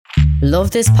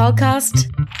Love this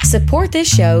podcast? Support this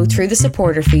show through the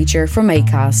supporter feature from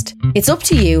Acast. It's up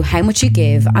to you how much you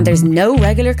give and there's no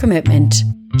regular commitment.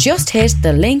 Just hit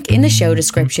the link in the show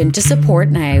description to support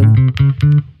now.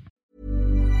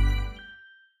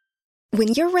 When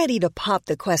you're ready to pop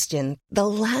the question, the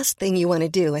last thing you want to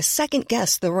do is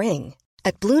second-guess the ring.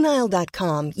 At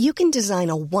BlueNile.com, you can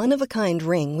design a one-of-a-kind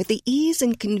ring with the ease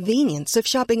and convenience of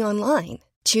shopping online.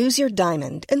 Choose your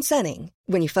diamond and setting.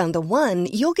 When you find the one,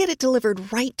 you'll get it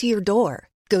delivered right to your door.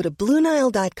 Go to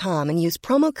BlueNile.com and use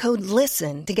promo code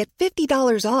LISTEN to get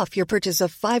 $50 off your purchase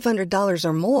of $500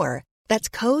 or more. That's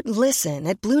code LISTEN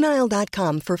at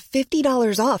BlueNile.com for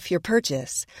 $50 off your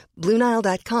purchase.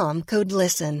 BlueNile.com, code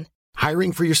LISTEN.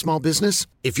 Hiring for your small business?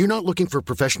 If you're not looking for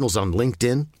professionals on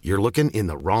LinkedIn, you're looking in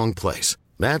the wrong place.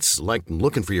 That's like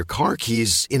looking for your car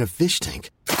keys in a fish tank.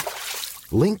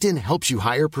 LinkedIn helps you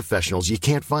hire professionals you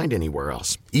can't find anywhere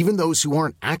else, even those who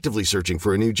aren't actively searching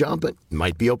for a new job but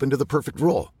might be open to the perfect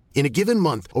role. In a given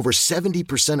month, over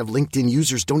 70% of LinkedIn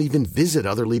users don't even visit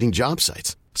other leading job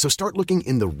sites. So start looking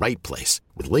in the right place.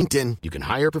 With LinkedIn, you can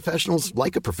hire professionals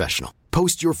like a professional.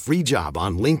 Post your free job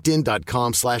on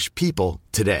linkedin.com/people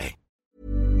today.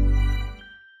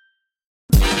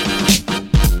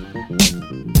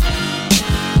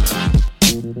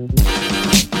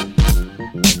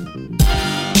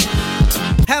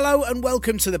 Hello and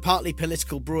welcome to the Partly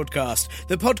Political Broadcast,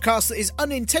 the podcast that is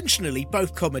unintentionally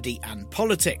both comedy and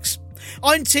politics.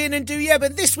 I'm Tiernan Douieb,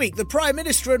 and this week the Prime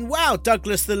Minister and wow,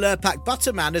 Douglas the Lurpak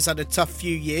Butterman has had a tough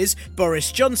few years.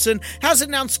 Boris Johnson has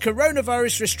announced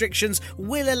coronavirus restrictions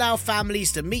will allow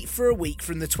families to meet for a week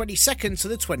from the 22nd to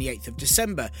the 28th of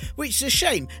December, which is a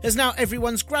shame as now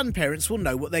everyone's grandparents will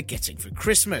know what they're getting for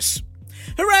Christmas.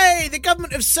 Hooray! The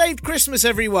government have saved Christmas,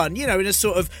 everyone, in a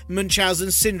sort of Munchausen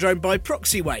syndrome by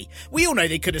proxy way. We all know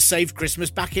they could have saved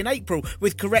Christmas back in April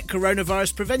with correct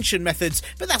coronavirus prevention methods,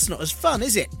 but that's not as fun,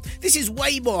 is it? This is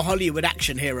way more Hollywood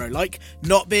action hero-like,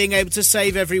 not being able to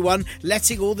save everyone,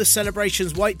 letting all the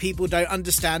celebrations white people don't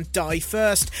understand die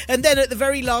first, and then at the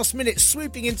very last minute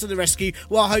swooping into the rescue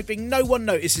while hoping no one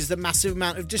notices the massive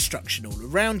amount of destruction all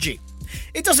around you.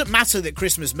 It doesn't matter that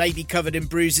Christmas may be covered in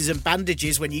bruises and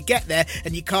bandages when you get there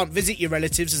and you can't visit your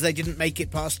relatives as they didn't make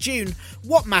it past June.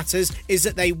 What matters is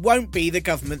that they won't be the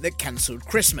government that cancelled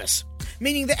Christmas.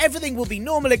 Meaning that everything will be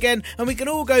normal again and we can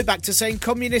all go back to saying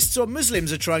communists or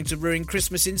Muslims are trying to ruin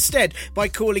Christmas instead by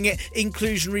calling it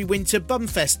Inclusionary Winter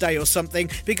Bumfest Day or something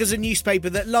because a newspaper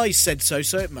that lies said so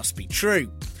it must be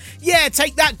true. Yeah,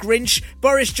 take that, Grinch.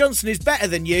 Boris Johnson is better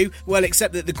than you. Well,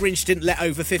 except that the Grinch didn't let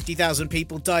over 50,000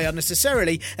 people die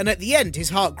unnecessarily, and at the end his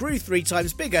heart grew 3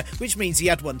 times bigger, which means he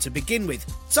had one to begin with.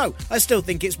 So, I still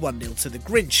think it's 1-0 to the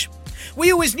Grinch.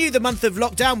 We always knew the month of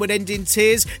lockdown would end in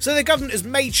tears, so the government has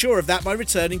made sure of that by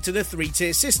returning to the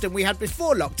 3-tier system we had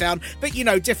before lockdown, but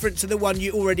different to the one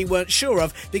you already weren't sure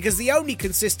of, because the only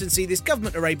consistency this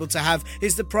government are able to have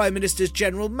is the Prime Minister's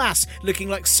general mass looking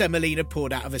like semolina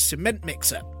poured out of a cement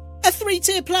mixer. A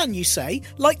 3-tier plan, you say?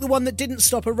 Like the one that didn't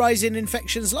stop a rise in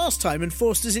infections last time and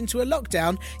forced us into a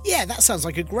lockdown? Yeah, that sounds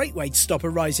like a great way to stop a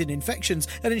rise in infections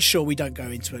and ensure we don't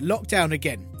go into a lockdown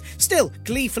again. Still,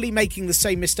 gleefully making the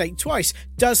same mistake twice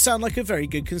does sound like a very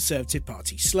good Conservative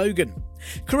Party slogan.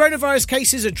 Coronavirus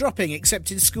cases are dropping except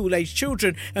in school-aged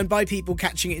children and by people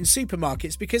catching it in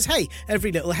supermarkets because, hey,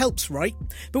 every little helps, right?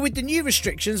 But with the new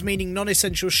restrictions meaning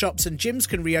non-essential shops and gyms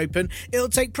can reopen, it'll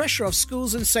take pressure off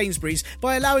schools and Sainsbury's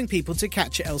by allowing people to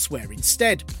catch it elsewhere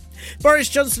instead. Boris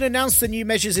Johnson announced the new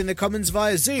measures in the Commons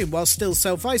via Zoom while still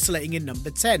self-isolating in number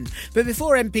 10. But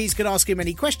before MPs could ask him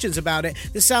any questions about it,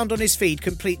 the sound on his feed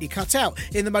completely cut out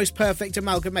in the most perfect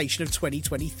amalgamation of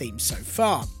 2020 themes so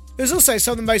far. There was also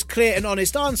some of the most clear and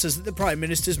honest answers that the Prime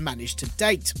Minister's managed to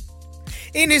date.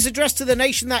 In his address to the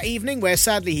nation that evening, where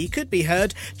sadly he could be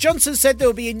heard, Johnson said there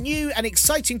will be new and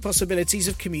exciting possibilities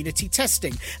of community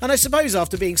testing, and I suppose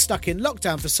after being stuck in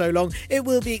lockdown for so long, it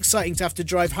will be exciting to have to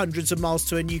drive hundreds of miles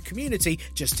to a new community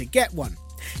just to get one.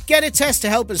 Get a test to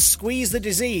help us squeeze the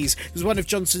disease was one of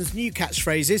Johnson's new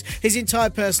catchphrases, his entire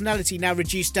personality now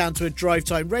reduced down to a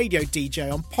drive-time radio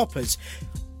DJ on poppers.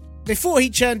 Before he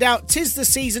churned out, "'Tis the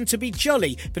season to be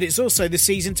jolly, but it's also the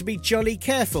season to be jolly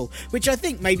careful," which I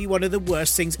think may be one of the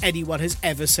worst things anyone has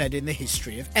ever said in the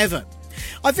history of ever.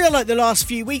 I feel like the last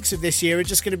few weeks of this year are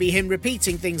just going to be him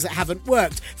repeating things that haven't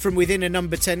worked from within a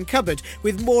number 10 cupboard,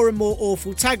 with more and more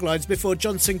awful taglines before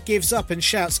Johnson gives up and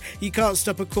shouts, "You can't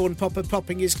stop a corn popper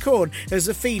popping his corn," as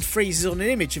the feed freezes on an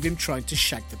image of him trying to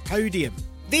shag the podium.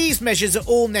 These measures are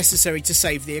all necessary to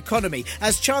save the economy,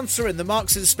 as Chancellor in the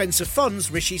Marks and Spencer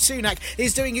Funds, Rishi Sunak,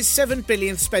 is doing his 7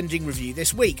 billion spending review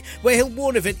this week, where he'll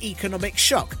warn of an economic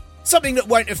shock. Something that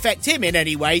won't affect him in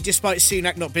any way, despite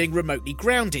Sunak not being remotely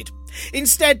grounded.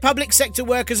 Instead, public sector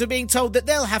workers are being told that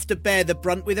they'll have to bear the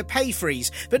brunt with a pay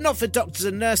freeze, but not for doctors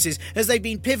and nurses, as they've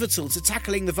been pivotal to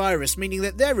tackling the virus, meaning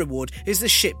that their reward is the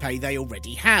shit pay they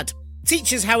already had.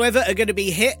 Teachers, however, are going to be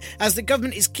hit, as the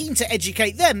government is keen to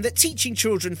educate them that teaching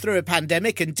children through a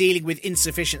pandemic and dealing with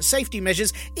insufficient safety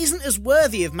measures isn't as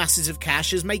worthy of masses of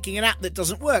cash as making an app that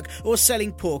doesn't work or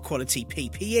selling poor quality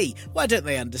PPE. Why don't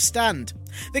they understand?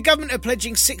 The government are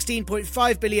pledging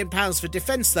 £16.5 billion for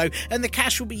defence though, and the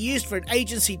cash will be used for an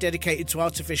agency dedicated to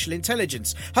artificial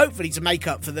intelligence, hopefully to make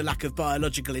up for the lack of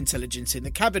biological intelligence in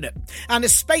the cabinet. And a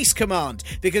space command,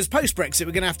 because post-Brexit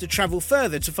we're going to have to travel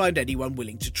further to find anyone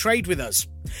willing to trade with us.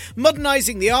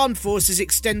 Modernising the armed forces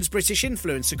extends British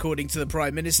influence, according to the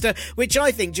Prime Minister, which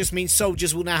I think just means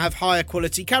soldiers will now have higher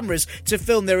quality cameras to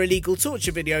film their illegal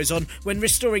torture videos on when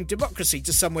restoring democracy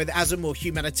to somewhere that has a more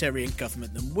humanitarian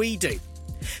government than we do.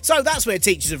 So that's where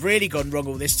teachers have really gone wrong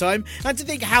all this time, and to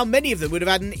think how many of them would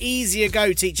have had an easier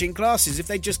go teaching classes if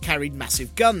they just carried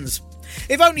massive guns.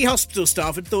 If only hospital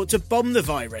staff had thought to bomb the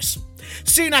virus.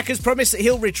 Sunak has promised that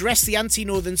he'll redress the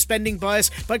anti-northern spending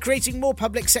bias by creating more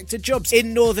public sector jobs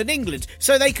in northern England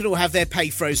so they can all have their pay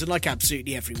frozen like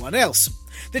absolutely everyone else.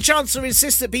 The Chancellor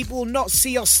insists that people will not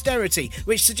see austerity,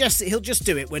 which suggests that he'll just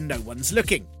do it when no one's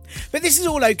looking. But this is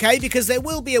all okay because there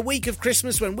will be a week of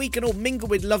Christmas when we can all mingle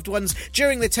with loved ones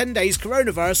during the 10 days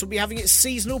coronavirus will be having its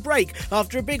seasonal break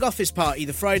after a big office party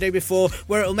the Friday before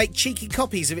where it'll make cheeky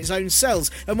copies of its own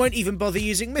cells and won't even bother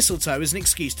using mistletoe as an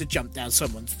excuse to jump down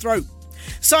someone's throat.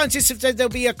 Scientists have said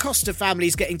there'll be a cost to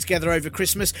families getting together over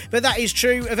Christmas, but that is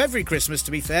true of every Christmas,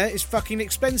 to be fair. It's fucking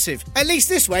expensive. At least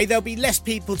this way there'll be less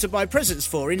people to buy presents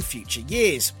for in future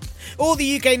years. All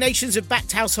the UK nations have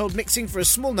backed household mixing for a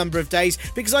small number of days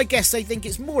because I guess they think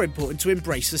it's more important to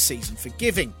embrace the season for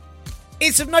giving.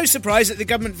 It's of no surprise that the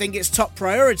government think it's top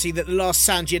priority that the last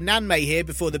sound your nan may hear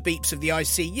before the beeps of the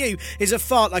ICU is a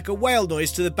fart like a whale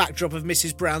noise to the backdrop of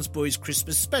Mrs Brown's Boys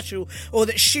Christmas special, or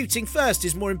that shooting first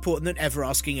is more important than ever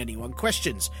asking anyone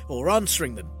questions, or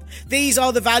answering them. These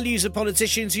are the values of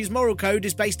politicians whose moral code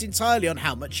is based entirely on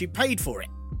how much you paid for it.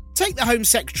 Take the Home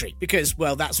Secretary, because,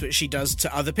 well, that's what she does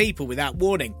to other people without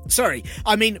warning. Sorry,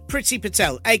 I mean Priti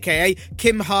Patel, aka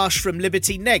Kim Harsh from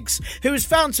Liberty Negs, who was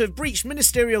found to have breached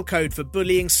ministerial code for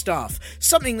bullying staff,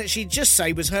 something that she'd just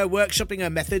say was her workshopping her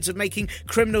methods of making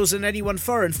criminals and anyone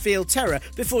foreign feel terror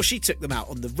before she took them out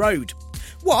on the road.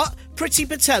 What? Priti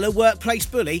Patel, a workplace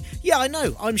bully? Yeah, I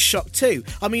know, I'm shocked too.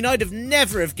 I mean, I'd have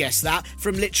never have guessed that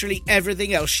from literally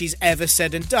everything else she's ever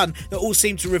said and done that all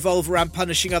seem to revolve around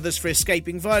punishing others for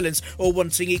escaping violence or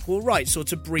wanting equal rights or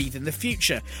to breathe in the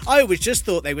future. I always just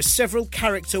thought they were several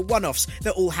character one-offs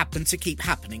that all happen to keep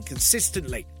happening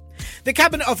consistently. The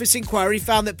Cabinet Office inquiry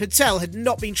found that Patel had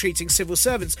not been treating civil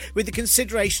servants with the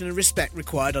consideration and respect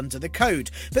required under the code,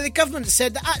 but the government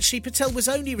said that actually Patel was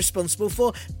only responsible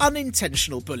for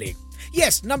unintentional bullying.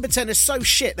 Yes, number 10 is so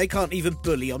shit they can't even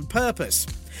bully on purpose.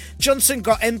 Johnson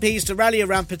got MPs to rally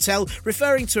around Patel,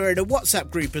 referring to her in a WhatsApp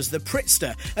group as the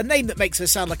Pritster, a name that makes her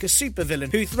sound like a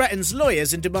supervillain who threatens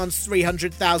lawyers and demands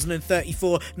 $300,000 and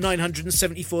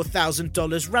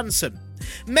 $974,000 ransom.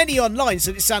 Many online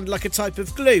said it sounded like a type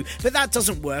of glue, but that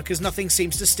doesn't work as nothing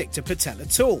seems to stick to Patel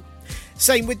at all.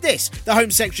 Same with this. The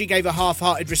Home Secretary gave a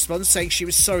half-hearted response saying she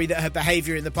was sorry that her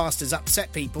behaviour in the past has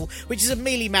upset people, which is a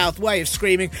mealy-mouthed way of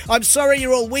screaming, "I'm sorry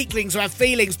you're all weaklings who have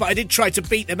feelings, but I did try to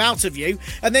beat them out of you."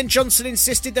 And then Johnson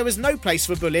insisted there was no place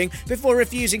for bullying before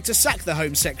refusing to sack the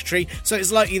Home Secretary, so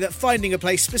it's likely that finding a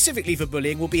place specifically for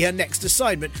bullying will be her next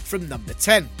assignment from number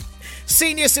 10.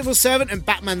 Senior civil servant and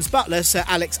Batman's butler, Sir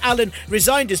Alex Allen,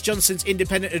 resigned as Johnson's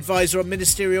independent advisor on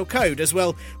ministerial code as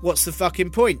well. What's the fucking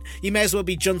point? You may as well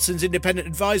be Johnson's independent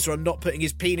advisor on not putting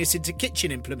his penis into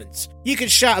kitchen implements. You can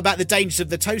shout about the dangers of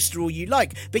the toaster all you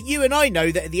like, but you and I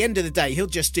know that at the end of the day he'll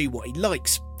just do what he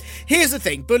likes. Here's the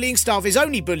thing, bullying staff is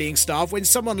only bullying staff when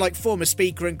someone like former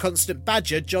Speaker and constant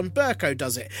badger John Bercow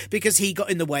does it, because he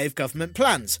got in the way of government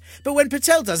plans. But when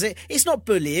Patel does it, it's not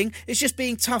bullying, it's just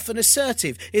being tough and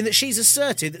assertive, in that she's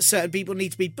asserted that certain people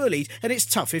need to be bullied, and it's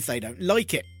tough if they don't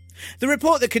like it. The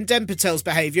report that condemned Patel's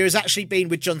behaviour has actually been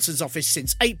with Johnson's office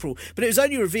since April, but it was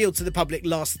only revealed to the public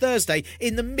last Thursday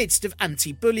in the midst of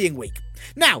anti-bullying week.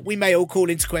 Now, we may all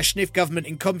call into question if government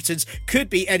incompetence could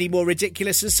be any more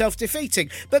ridiculous and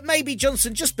self-defeating, but maybe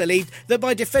Johnson just believed that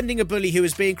by defending a bully who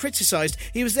was being criticised,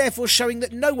 he was therefore showing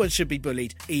that no one should be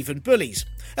bullied, even bullies.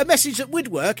 A message that would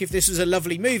work if this was a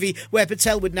lovely movie where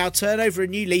Patel would now turn over a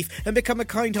new leaf and become a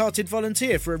kind-hearted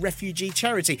volunteer for a refugee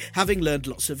charity, having learned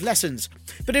lots of lessons.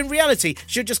 But in reality,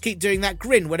 she'll just keep doing that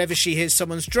grin whenever she hears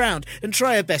someone's drowned and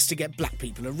try her best to get black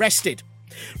people arrested.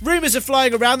 Rumours are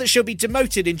flying around that she'll be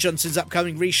demoted in Johnson's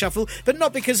upcoming reshuffle, but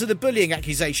not because of the bullying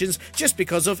accusations, just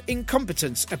because of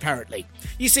incompetence, apparently.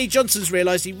 You see, Johnson's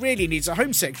realised he really needs a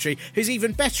Home Secretary who's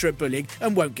even better at bullying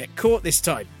and won't get caught this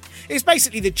time. It's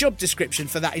basically the job description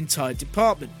for that entire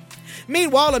department.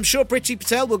 Meanwhile, I'm sure Priti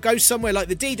Patel will go somewhere like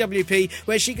the DWP,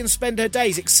 where she can spend her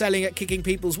days excelling at kicking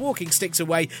people's walking sticks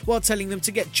away while telling them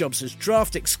to get jobs as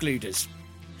draft excluders.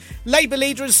 Labour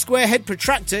leader and Squarehead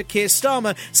protractor Keir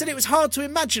Starmer said it was hard to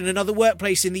imagine another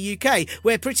workplace in the UK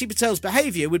where Priti Patel's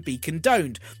behaviour would be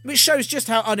condoned, which shows just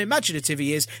how unimaginative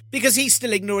he is, because he's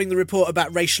still ignoring the report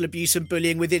about racial abuse and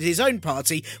bullying within his own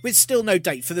party, with still no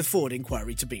date for the Ford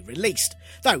inquiry to be released.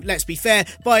 Though, let's be fair,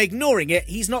 by ignoring it,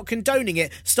 he's not condoning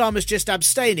it, Starmer's just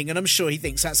abstaining, and I'm sure he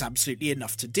thinks that's absolutely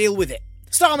enough to deal with it.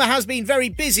 Starmer has been very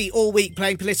busy all week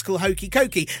playing political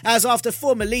hokey-cokey, as after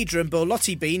former leader and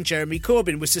Borlotti bean Jeremy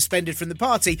Corbyn was suspended from the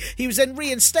party, he was then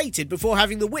reinstated before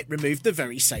having the whip removed the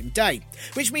very same day.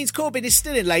 Which means Corbyn is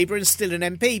still in Labour and still an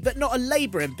MP, but not a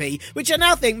Labour MP, which I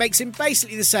now think makes him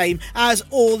basically the same as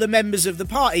all the members of the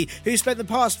party who spent the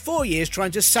past 4 years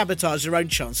trying to sabotage their own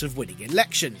chance of winning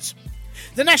elections.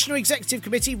 The National Executive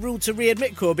Committee ruled to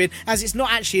readmit Corbyn, as it's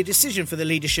not actually a decision for the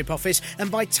leadership office,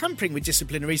 and by tampering with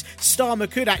disciplinaries, Starmer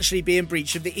could actually be in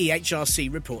breach of the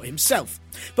EHRC report himself.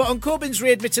 But on Corbyn's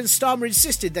readmittance, Starmer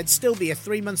insisted there'd still be a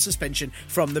 3-month suspension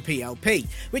from the PLP,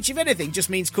 which if anything just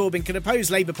means Corbyn can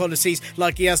oppose Labour policies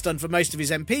like he has done for most of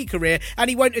his MP career, and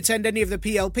he won't attend any of the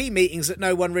PLP meetings that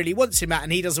no one really wants him at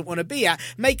and he doesn't want to be at,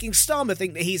 making Starmer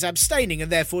think that he's abstaining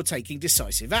and therefore taking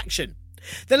decisive action.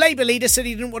 The Labour leader said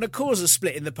he didn't want to cause a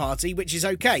split in the party, which is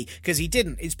okay, because he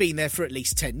didn't. It's been there for at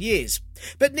least 10 years.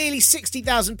 But nearly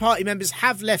 60,000 party members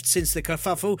have left since the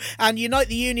kerfuffle, and Unite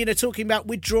the Union are talking about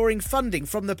withdrawing funding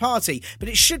from the party. But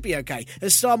it should be okay,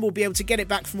 as Starmer will be able to get it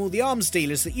back from all the arms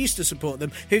dealers that used to support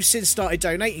them, who've since started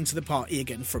donating to the party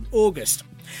again from August.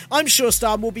 I'm sure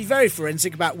Starmer will be very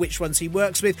forensic about which ones he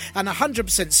works with, and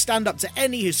 100% stand up to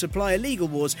any who supply illegal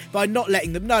wars by not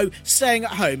letting them know, staying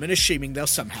at home and assuming they'll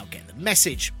somehow get the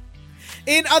message.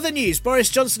 In other news, Boris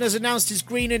Johnson has announced his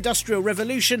green industrial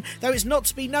revolution, though it's not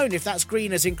to be known if that's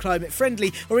green as in climate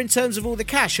friendly or in terms of all the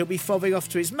cash he'll be fobbing off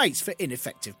to his mates for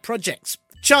ineffective projects.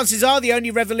 Chances are the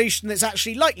only revolution that's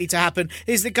actually likely to happen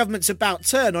is the government's about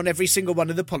turn on every single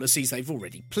one of the policies they've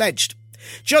already pledged.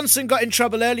 Johnson got in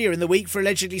trouble earlier in the week for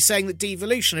allegedly saying that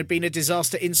devolution had been a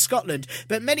disaster in Scotland,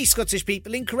 but many Scottish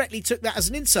people incorrectly took that as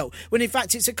an insult, when in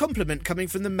fact it's a compliment coming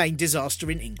from the main disaster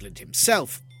in England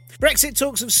himself. Brexit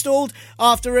talks have stalled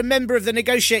after a member of the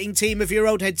negotiating team of your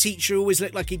old head teacher who always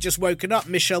looked like he'd just woken up,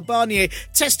 Michel Barnier,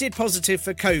 tested positive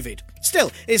for COVID.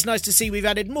 Still, it's nice to see we've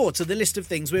added more to the list of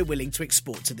things we're willing to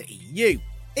export to the EU.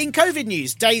 In COVID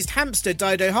news, dazed hamster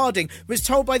Dido Harding was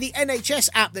told by the NHS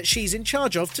app that she's in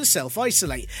charge of to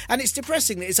self-isolate, and it's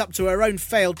depressing that it's up to her own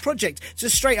failed project to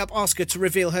straight up ask her to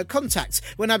reveal her contacts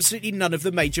when absolutely none of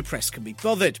the major press can be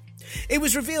bothered. It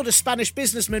was revealed a Spanish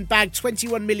businessman bagged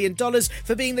 $21 million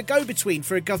for being the go-between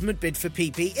for a government bid for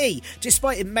PPE,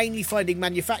 despite him mainly finding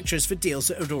manufacturers for deals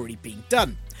that had already been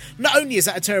done. Not only is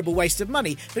that a terrible waste of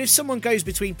money, but if someone goes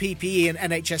between PPE and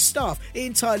NHS staff, it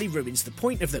entirely ruins the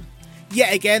point of them.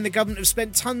 Yet again, the government have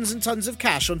spent tons and tons of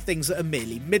cash on things that are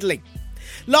merely middling.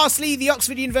 Lastly, the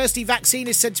Oxford University vaccine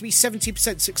is said to be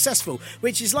 70% successful,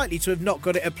 which is likely to have not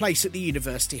got it a place at the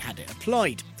university had it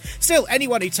applied. Still,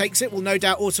 anyone who takes it will no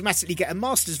doubt automatically get a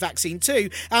master's vaccine too,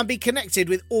 and be connected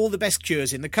with all the best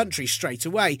cures in the country straight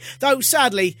away, though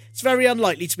sadly, it's very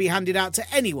unlikely to be handed out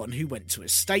to anyone who went to a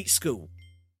state school.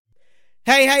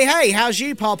 Hey, how's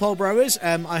you, Parpole Brewers?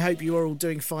 I hope you are all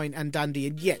doing fine and dandy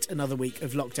in yet another week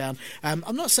of lockdown.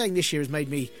 I'm not saying this year has made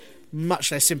me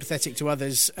much less sympathetic to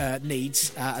others'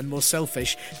 needs and more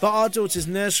selfish, but our daughter's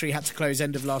nursery had to close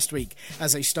end of last week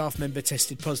as a staff member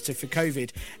tested positive for COVID,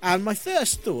 and my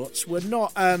first thoughts were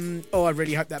not, I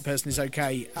really hope that person is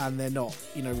okay and they're not,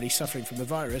 really suffering from the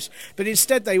virus, but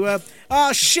instead they were,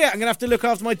 shit, I'm going to have to look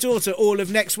after my daughter all of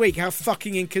next week, how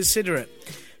fucking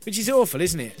inconsiderate. Which is awful,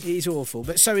 isn't it? It is awful.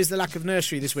 But so is the lack of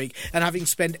nursery this week, and having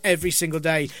spent every single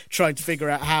day trying to figure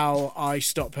out how I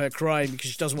stop her crying because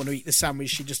she doesn't want to eat the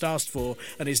sandwich she just asked for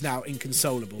and is now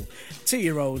inconsolable.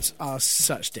 2-year-olds are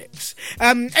such dicks.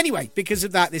 Anyway, because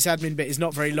of that, this admin bit is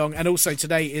not very long, and also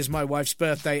today is my wife's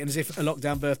birthday, and as if a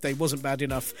lockdown birthday wasn't bad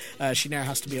enough, she now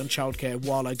has to be on childcare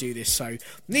while I do this, so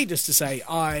needless to say,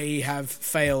 I have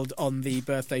failed on the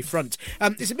birthday front.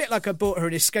 It's a bit like I bought her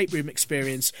an escape room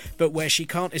experience, but where she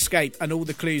can't can't escape, and all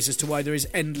the clues as to why there is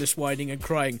endless whining and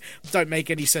crying don't make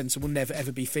any sense and will never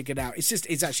ever be figured out.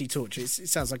 It's actually torture. It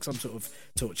sounds like some sort of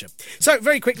torture. So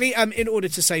very quickly, in order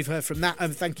to save her from that,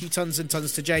 thank you tons and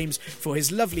tons to James for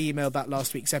his lovely email about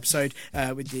last week's episode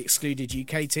with the Excluded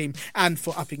UK team, and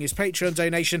for upping his Patreon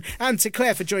donation, and to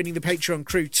Claire for joining the Patreon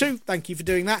crew too. Thank you for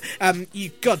doing that.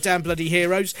 You goddamn bloody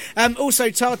heroes. Also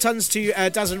tons to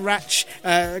Daz and Ratch,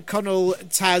 Connell,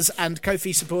 Taz and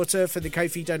Ko-fi supporter for the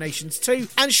Ko-fi donations too.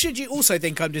 And should you also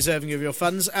think I'm deserving of your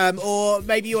funds, or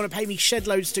maybe you want to pay me shed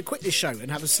loads to quit this show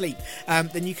and have a sleep,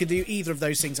 then you can do either of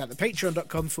those things at the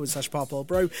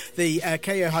patreon.com/parpolbro, the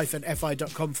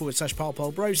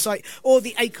ko-fi.com/parpolbro site, or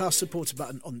the Acast supporter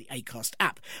button on the Acast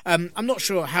app. I'm not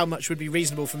sure how much would be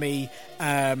reasonable for me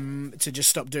to just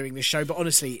stop doing this show, but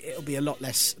honestly, it'll be a lot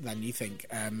less than you think.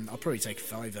 I'll probably take a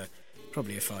fiver.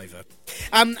 Probably a fiver.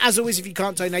 As always, if you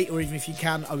can't donate, or even if you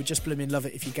can, I would just blooming love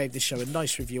it if you gave this show a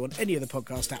nice review on any of the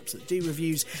podcast apps that do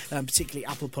reviews, particularly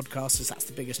Apple Podcasts, as that's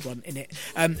the biggest one in it.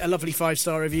 A lovely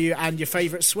 5-star review and your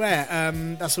favourite swear.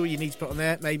 That's all you need to put on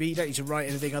there, maybe. You don't need to write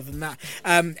anything other than that.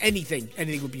 Anything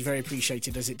would be very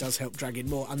appreciated, as it does help drag in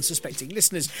more unsuspecting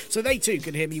listeners, so they too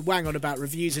can hear me wang on about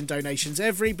reviews and donations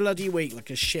every bloody week like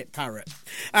a shit parrot.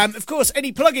 Of course,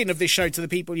 any plug-in of this show to the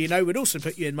people you know would also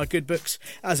put you in my good books,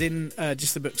 as in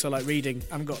just the books I like reading.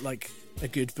 I haven't got like a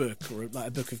good book or like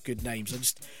a book of good names. I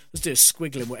just do a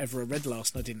squiggle in whatever I read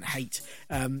last and I didn't hate.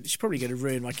 It's probably going to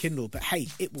ruin my Kindle, but hey,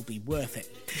 it will be worth it.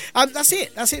 That's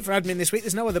it for admin this week.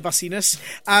 There's no other bussiness,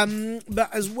 but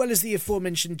as well as the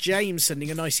aforementioned James sending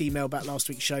a nice email about last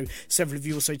week's show, several of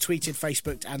you also tweeted,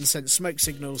 Facebooked and sent smoke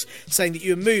signals saying that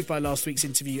you were moved by last week's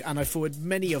interview, and I forwarded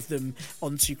many of them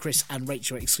on to Chris and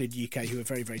Rachel at Excluded UK, who were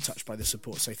very, very touched by the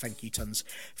support, so thank you tons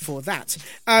for that.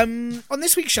 On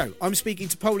this week's show, I'm speaking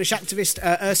to Polish activist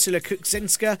Ursula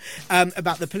Kukczynska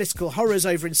about the political horrors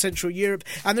over in Central Europe,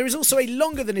 and there is also a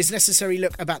longer than is necessary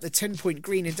look about the 10-point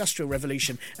green industrial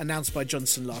revolution announced by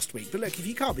Johnson last week. But look, if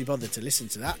you can't be bothered to listen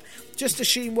to that, just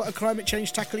assume what a climate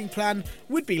change tackling plan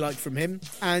would be like from him,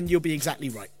 and you'll be exactly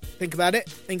right. Think about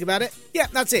it. Yeah,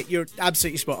 that's it. You're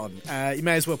absolutely spot on. You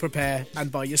may as well prepare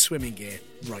and buy your swimming gear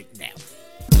right now.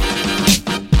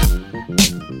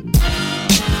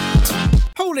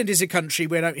 Poland is a country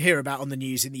we don't hear about on the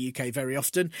news in the UK very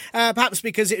often, perhaps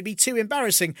because it would be too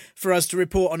embarrassing for us to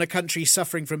report on a country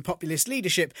suffering from populist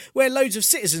leadership where loads of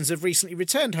citizens have recently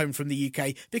returned home from the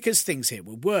UK because things here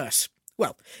were worse.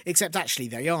 Well, except actually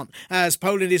they aren't, as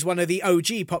Poland is one of the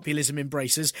OG populism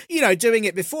embracers, doing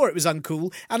it before it was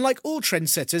uncool, and like all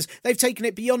trendsetters, they've taken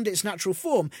it beyond its natural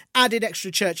form, added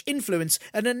extra church influence,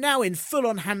 and are now in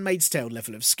full-on Handmaid's Tale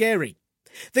level of scary.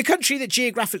 The country that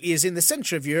geographically is in the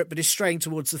centre of Europe but is straying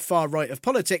towards the far right of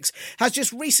politics has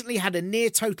just recently had a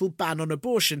near-total ban on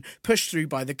abortion pushed through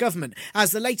by the government,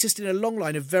 as the latest in a long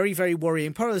line of very, very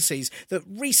worrying policies that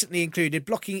recently included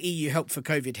blocking EU help for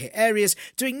COVID-hit areas,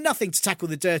 doing nothing to tackle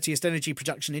the dirtiest energy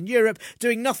production in Europe,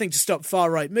 doing nothing to stop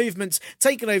far-right movements,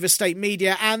 taking over state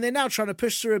media, and they're now trying to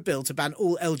push through a bill to ban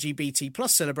all LGBT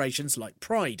plus celebrations like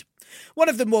Pride. One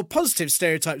of the more positive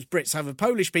stereotypes Brits have of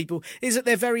Polish people is that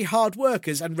they're very hard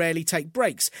workers and rarely take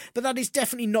breaks, but that is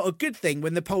definitely not a good thing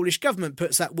when the Polish government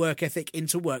puts that work ethic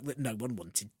into work that no one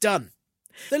wanted done.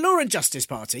 The Law and Justice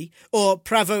Party, or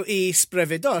Prawo i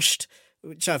Sprawiedliwość,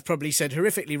 which I've probably said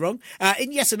horrifically wrong,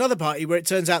 in yet another party where it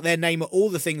turns out their name are all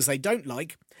the things they don't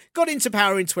like, got into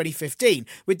power in 2015,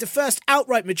 with the first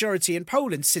outright majority in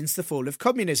Poland since the fall of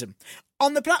communism,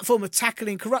 on the platform of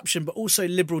tackling corruption but also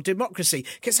liberal democracy,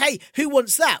 because hey, who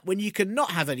wants that when you can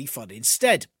not have any fun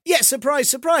instead? Yet, surprise,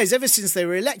 surprise, ever since they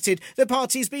were elected, the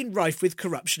party's been rife with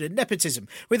corruption and nepotism,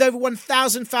 with over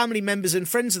 1,000 family members and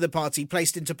friends of the party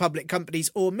placed into public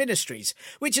companies or ministries,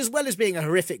 which, as well as being a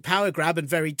horrific power grab and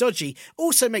very dodgy,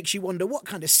 also makes you wonder what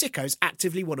kind of sickos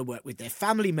actively want to work with their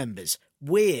family members.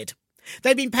 Weird.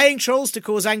 They've been paying trolls to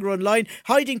cause anger online,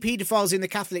 hiding paedophiles in the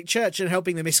Catholic Church and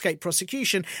helping them escape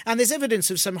prosecution, and there's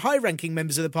evidence of some high-ranking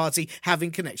members of the party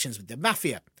having connections with the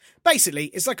mafia. Basically,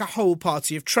 it's like a whole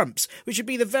party of Trumps, which would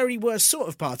be the very worst sort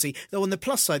of party, though on the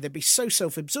plus side they'd be so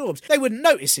self-absorbed they wouldn't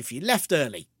notice if you left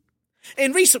early.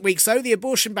 In recent weeks, though, the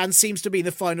abortion ban seems to be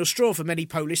the final straw for many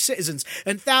Polish citizens,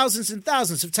 and thousands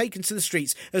have taken to the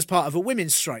streets as part of a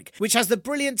women's strike, which has the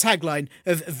brilliant tagline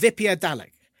of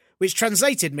Wypierdalaj, which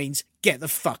translated means get the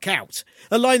fuck out,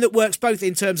 a line that works both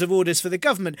in terms of orders for the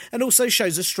government and also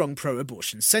shows a strong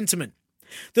pro-abortion sentiment.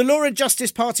 The Law and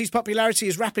Justice Party's popularity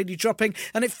is rapidly dropping,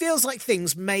 and it feels like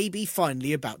things may be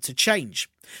finally about to change.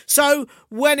 So,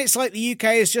 when it's like the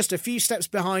UK is just a few steps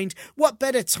behind, what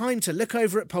better time to look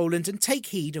over at Poland and take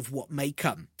heed of what may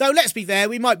come? Though, let's be fair,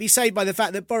 we might be saved by the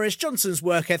fact that Boris Johnson's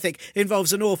work ethic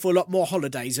involves an awful lot more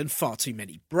holidays and far too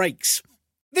many breaks.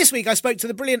 This week I spoke to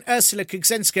the brilliant Ursula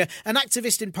Kugsenska, an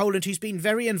activist in Poland who's been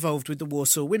very involved with the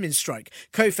Warsaw Women's Strike,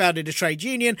 co-founded a trade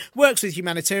union, works with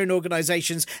humanitarian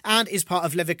organisations and is part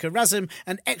of Lewica Razem,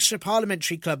 an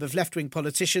extra-parliamentary club of left-wing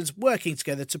politicians working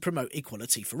together to promote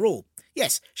equality for all.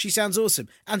 Yes, she sounds awesome,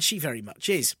 and she very much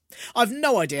is. I've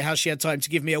no idea how she had time to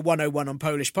give me a 101 on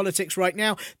Polish politics right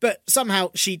now, but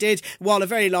somehow she did, while a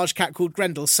very large cat called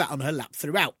Grendel sat on her lap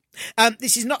throughout.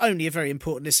 This is not only a very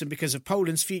important listen because of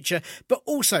Poland's future, but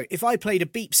also if I played a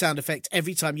beep sound effect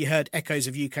every time you heard echoes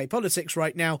of UK politics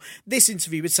right now, this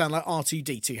interview would sound like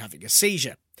R2-D2 having a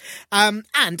seizure. And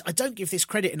I don't give this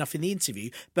credit enough in the interview,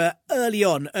 but early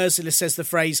on Ursula says the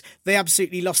phrase, "They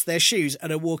absolutely lost their shoes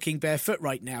and are walking barefoot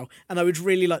right now," and I would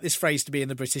really like this phrase to be in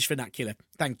the British vernacular.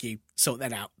 Thank you. Sort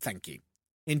that out. Thank you.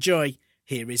 Enjoy.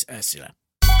 Here is Ursula.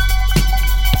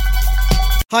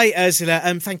 Hi, Ursula.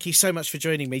 Thank you so much for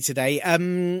joining me today.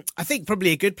 I think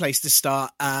probably a good place to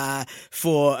start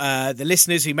for the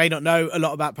listeners who may not know a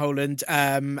lot about Poland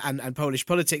and Polish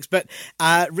politics. But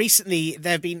recently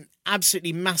there have been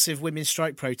absolutely massive women's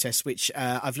strike protests, which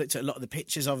I've looked at a lot of the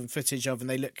pictures of and footage of, and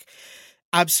they look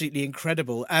absolutely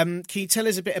incredible. Can you tell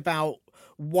us a bit about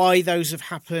why those have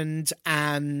happened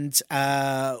and,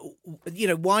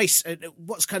 why,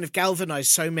 what's kind of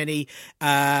galvanized so many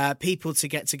people to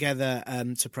get together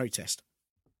to protest?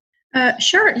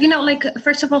 Sure.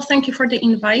 First of all, thank you for the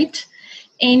invite.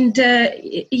 And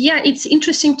it's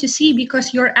interesting to see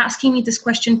because you're asking me this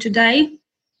question today.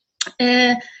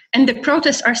 And the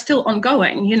protests are still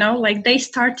ongoing, they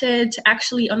started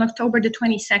actually on October the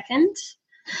 22nd.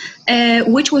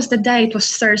 Which was the day, it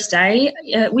was Thursday,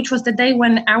 which was the day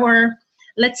when our,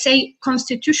 let's say,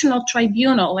 constitutional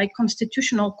tribunal, like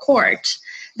constitutional court,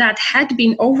 that had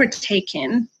been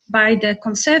overtaken by the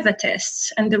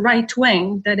conservatists and the right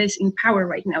wing that is in power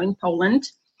right now in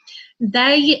Poland,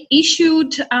 they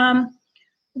issued,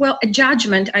 a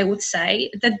judgment, I would say,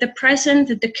 that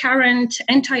the current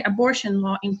anti-abortion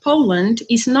law in Poland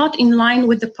is not in line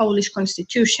with the Polish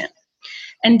constitution.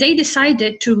 And they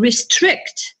decided to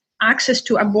restrict access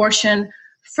to abortion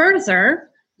further,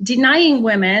 denying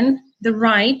women the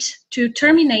right to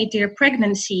terminate their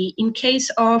pregnancy in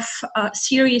case of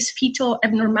serious fetal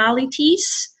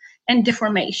abnormalities and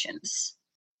deformations.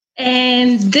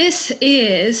 And this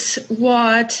is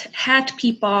what had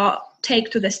people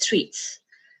take to the streets.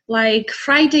 Like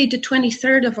Friday, the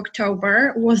 23rd of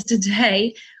October was the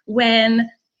day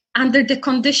when, under the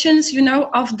conditions,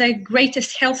 of the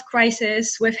greatest health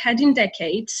crisis we've had in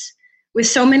decades, with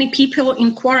so many people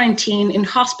in quarantine in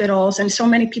hospitals and so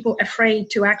many people afraid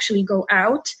to actually go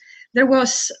out, there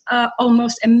was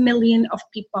almost 1 million of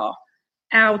people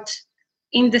out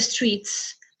in the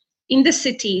streets, in the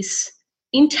cities,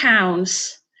 in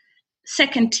towns,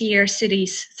 second-tier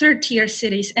cities, third-tier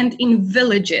cities, and in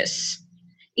villages,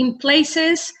 in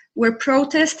places where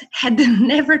protests had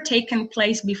never taken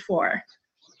place before.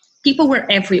 People were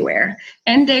everywhere,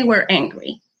 and they were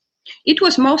angry. It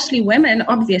was mostly women,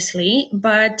 obviously,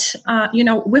 but,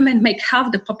 women make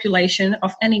half the population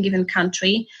of any given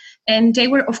country, and they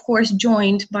were, of course,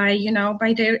 joined by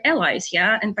their allies,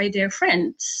 and by their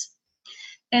friends.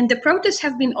 And the protests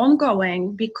have been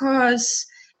ongoing because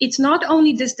it's not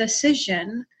only this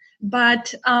decision,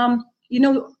 but,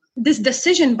 this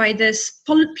decision by this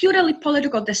purely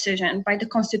political decision by the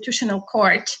Constitutional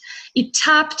Court, it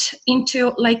tapped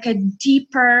into like a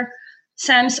deeper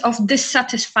sense of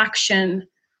dissatisfaction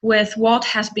with what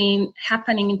has been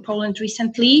happening in Poland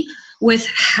recently, with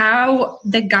how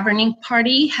the governing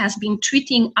party has been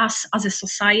treating us as a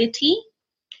society.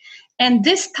 And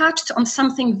this touched on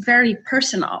something very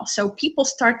personal. So people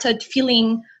started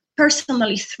feeling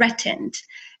personally threatened.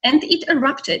 And it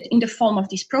erupted in the form of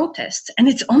these protests, and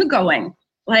it's ongoing.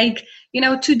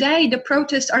 Today the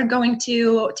protests are going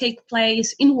to take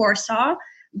place in Warsaw,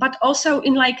 but also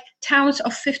in towns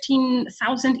of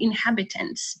 15,000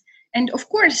 inhabitants. And of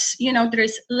course, there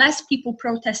is less people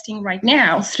protesting right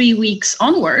now, 3 weeks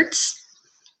onwards,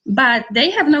 but they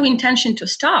have no intention to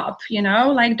stop,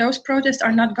 those protests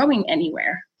are not going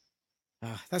anywhere.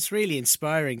 Oh, that's really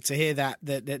inspiring to hear that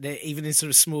even in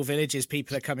sort of small villages,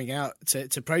 people are coming out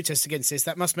to protest against this.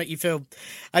 That must make you feel,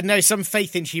 I don't know, some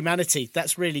faith in humanity.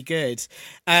 That's really good.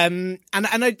 And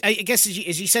I guess,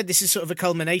 as you said, this is sort of a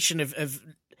culmination of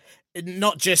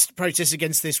not just protests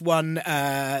against this one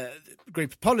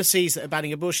group of policies that are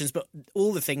banning abortions, but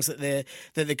all the things that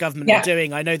the government are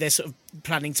doing. I know they're sort of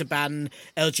planning to ban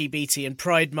LGBT and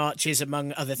pride marches,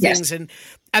 among other things. Yes.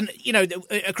 And you know,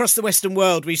 across the Western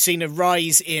world, we've seen a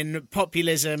rise in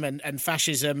populism and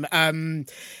fascism.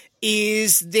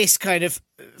 Is this kind of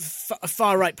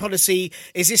far-right policy,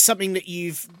 is this something that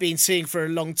you've been seeing for a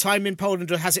long time in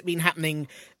Poland, or has it been happening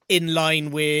in line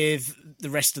with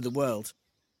the rest of the world?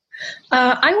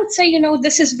 I would say, you know,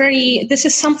 this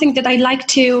is something that I like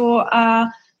to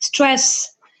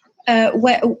stress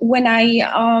when I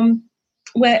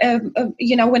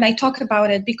talk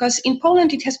about it, because in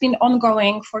Poland it has been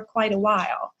ongoing for quite a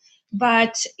while.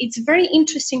 But it's very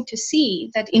interesting to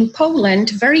see that in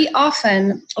Poland, very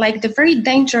often, like the very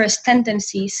dangerous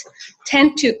tendencies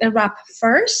tend to erupt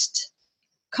first,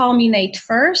 culminate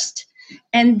first,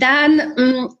 and then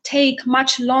take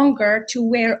much longer to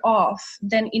wear off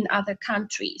than in other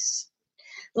countries.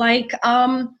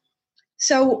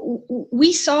 So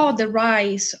we saw the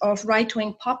rise of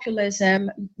right-wing populism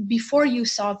before you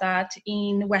saw that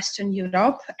in Western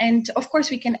Europe. And of course,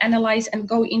 we can analyze and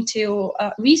go into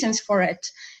reasons for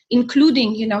it,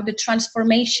 including, you know, the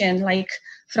transformation, like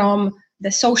from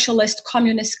the socialist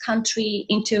communist country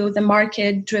into the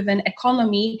market-driven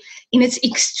economy in its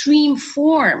extreme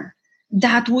form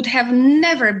that would have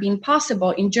never been possible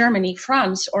in Germany,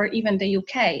 France, or even the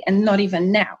UK, and not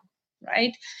even now,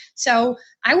 right? So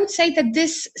I would say that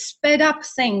this sped up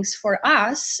things for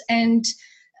us. And,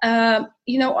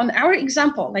 you know, on our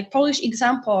example, like Polish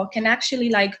example, can actually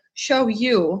like show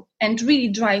you and really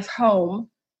drive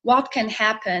home what can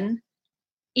happen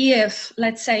if,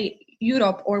 let's say,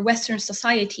 Europe or Western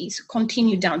societies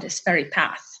continue down this very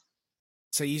path.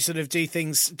 So you sort of do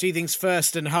things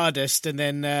first and hardest, and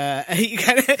then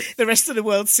the rest of the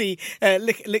world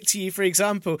look to you for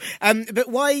example. But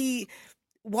why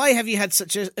have you had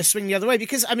such a swing the other way?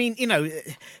 Because, I mean, you know,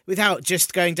 without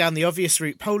just going down the obvious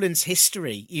route, Poland's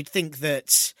history, you'd think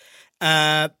that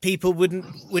people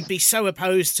would be so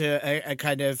opposed to a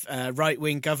kind of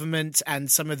right-wing government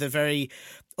and some of the very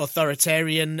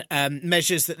authoritarian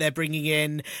measures that they're bringing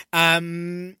in.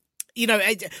 You know,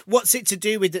 what's it to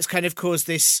do with that's kind of caused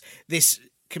this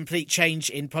complete change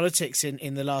in politics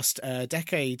in the last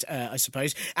decade, I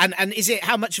suppose? And is it,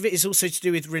 how much of it is also to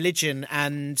do with religion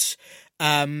and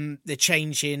the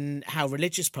change in how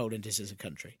religious Poland is as a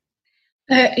country?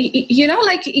 You know,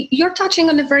 like you're touching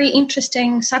on a very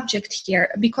interesting subject here,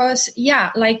 because,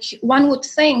 yeah, like one would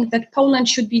think that Poland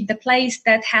should be the place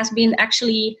that has been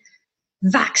actually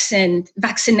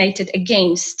vaccinated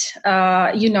against,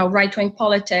 you know, right-wing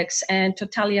politics and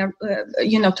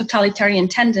totalitarian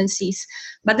tendencies.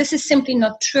 But this is simply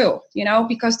not true, you know,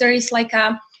 because there is like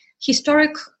a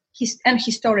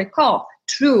historical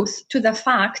truth to the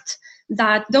fact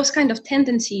that those kind of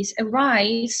tendencies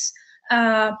arise,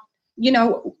 you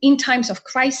know, in times of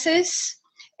crisis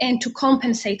and to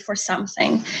compensate for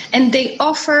something. And they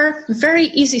offer very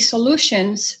easy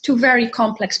solutions to very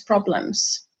complex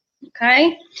problems.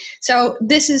 Okay, so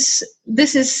this is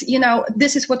you know,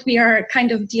 this is what we are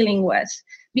kind of dealing with,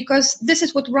 because this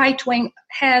is what right-wing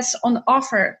has on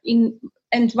offer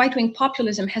and right-wing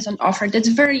populism has on offer. That's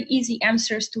very easy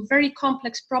answers to very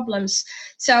complex problems.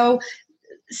 So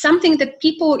something that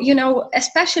people, you know,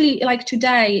 especially like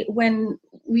today when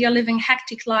we are living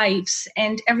hectic lives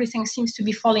and everything seems to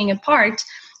be falling apart,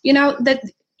 you know, that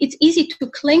it's easy to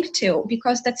cling to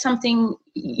because that's something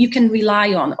you can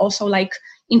rely on also, like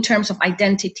in terms of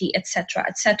identity, etc.,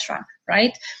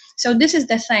 right? So this is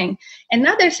the thing.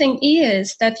 Another thing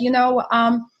is that, you know,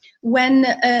 when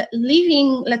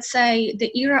leaving, let's say, the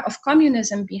era of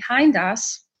communism behind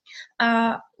us,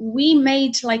 we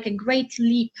made like a great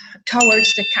leap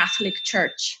towards the Catholic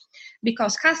Church,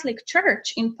 because Catholic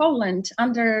Church in Poland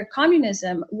under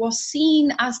communism was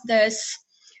seen as this,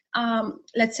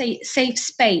 let's say, safe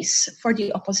space for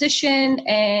the opposition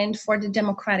and for the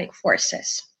democratic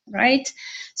forces, right?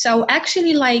 So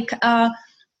actually, like,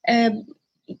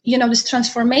 you know, this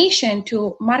transformation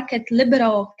to market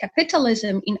liberal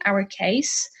capitalism in our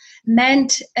case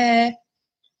meant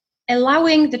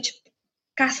allowing the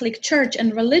Catholic Church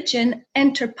and religion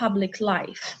enter public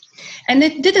life. And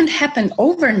it didn't happen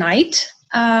overnight,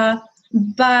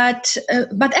 but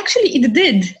actually it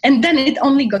did. And then it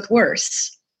only got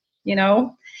worse, you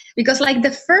know, because like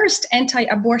the first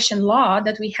anti-abortion law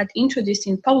that we had introduced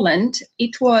in Poland,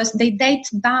 they date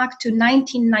back to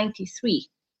 1993.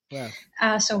 Yeah.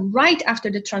 So right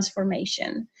after the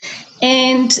transformation.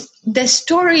 And the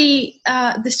story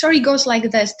goes like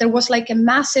this. There was like a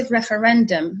massive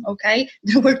referendum, okay?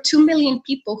 There were 2 million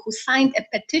people who signed a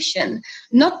petition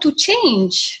not to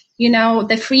change,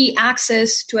 the free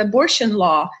access to abortion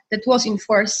law that was in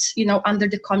force, under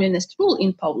the communist rule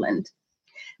in Poland.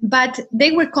 But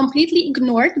they were completely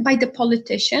ignored by the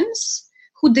politicians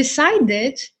who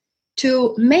decided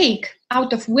to make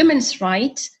out of women's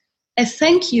rights a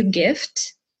thank you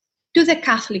gift to the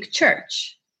Catholic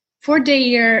Church for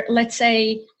their, let's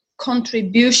say,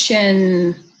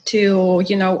 contribution to,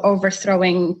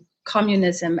 overthrowing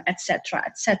communism, etc.,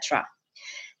 etc.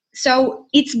 So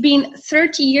it's been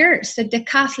 30 years that the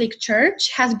Catholic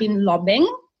Church has been lobbying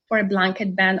for a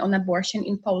blanket ban on abortion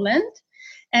in Poland.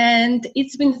 And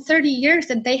it's been 30 years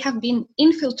that they have been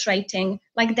infiltrating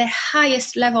like the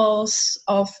highest levels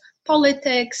of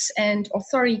politics and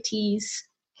authorities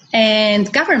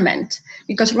and government.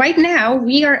 Because right now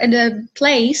we are at a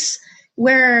place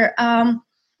where,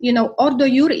 Ordo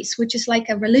Iuris, which is like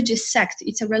a religious sect,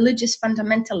 it's a religious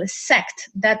fundamentalist sect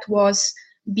that was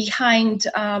behind,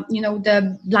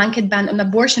 the blanket ban on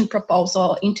abortion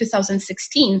proposal in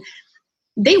 2016.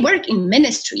 They work in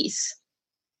ministries.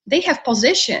 They have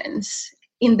positions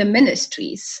in the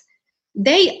ministries.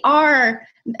 They are,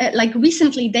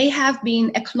 recently, they have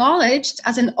been acknowledged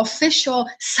as an official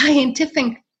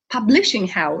scientific publishing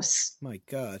house. My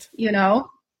God.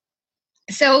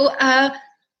 So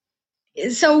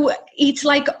it's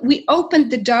like we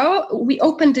opened the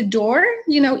door,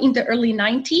 in the early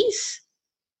 90s.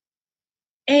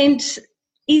 And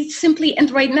it's simply,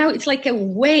 and right now it's like a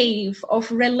wave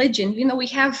of religion. We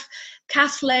have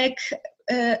Catholic,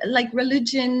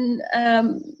 religion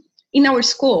in our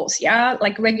schools,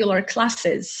 like regular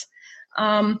classes.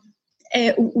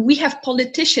 We have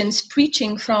politicians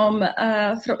preaching from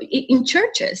in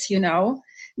churches,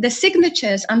 the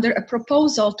signatures under a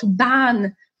proposal to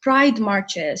ban pride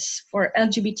marches for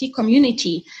LGBT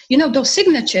community. Those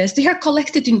signatures, they are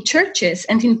collected in churches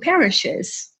and in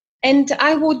parishes. And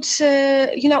I would,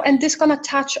 and this gonna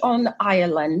touch on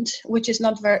Ireland, which is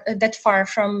not that far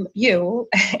from you,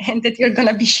 and that you're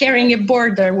gonna be sharing a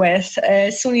border with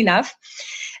soon enough.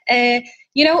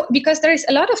 Because there is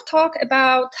a lot of talk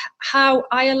about how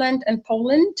Ireland and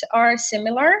Poland are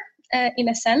similar in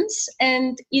a sense,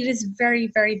 and it is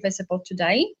very, very visible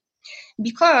today.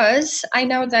 Because I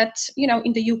know that,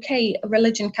 in the UK,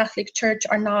 religion, Catholic Church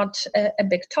are not a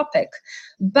big topic,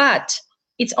 but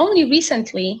it's only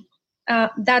recently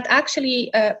that actually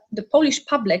the Polish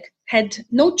public had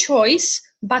no choice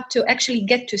but to actually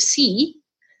get to see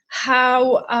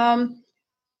how,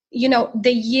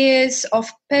 the years of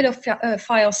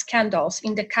pedophile scandals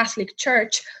in the Catholic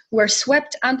Church were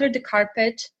swept under the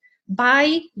carpet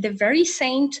by the very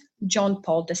saint John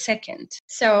Paul II.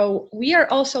 So we are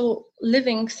also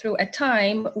living through a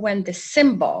time when the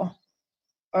symbol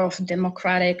of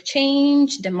democratic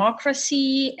change,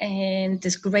 democracy, and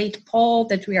this great Paul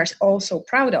that we are all so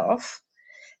proud of,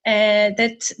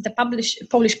 that the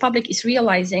Polish public is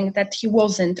realizing that he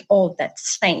wasn't all that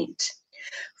saint.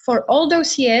 For all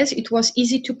those years, it was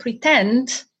easy to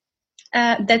pretend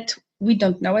that we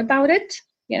don't know about it,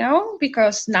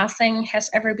 because nothing has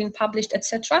ever been published,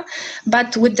 etc.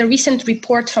 But with the recent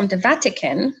report from the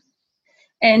Vatican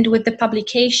and with the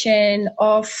publication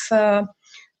of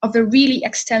a really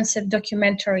extensive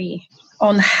documentary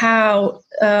on how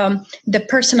the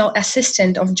personal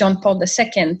assistant of John Paul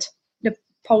II, the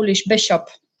Polish bishop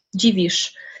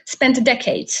Dziwisz, spent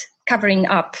decades covering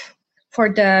up for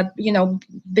the,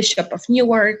 Bishop of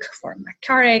Newark, for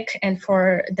McCarrick, and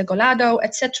for the Golado,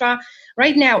 etc.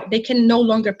 Right now, they can no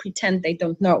longer pretend they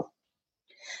don't know.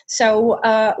 So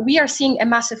we are seeing a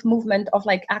massive movement of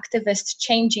activists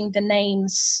changing the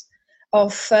names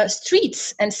of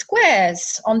streets and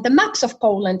squares on the maps of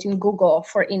Poland in Google,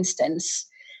 for instance,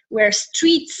 where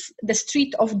the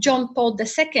street of John Paul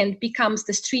II becomes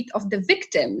the street of the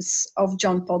victims of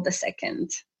John Paul II.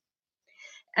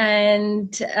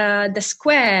 And the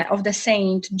square of the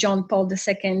Saint John Paul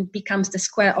II becomes the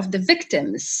square of the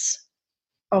victims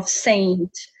of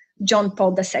Saint John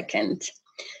Paul II.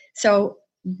 So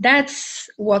that's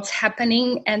what's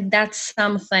happening, and that's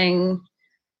something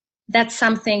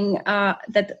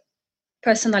that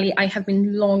personally I have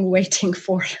been long waiting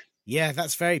for. Yeah,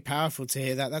 that's very powerful to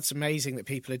hear that. That's amazing that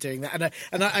people are doing that.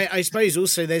 And I suppose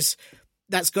also that's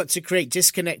got to create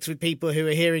disconnect with people who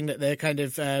are hearing that they're kind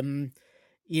of,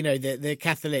 the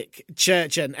Catholic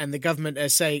Church and the government are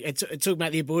talking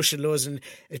about the abortion laws and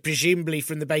presumably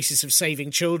from the basis of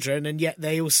saving children, and yet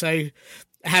they also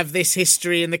have this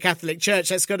history in the Catholic Church.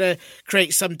 That's got to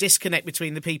create some disconnect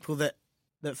between the people that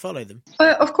follow them.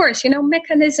 Of course,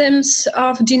 mechanisms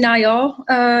of denial,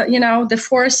 the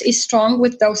force is strong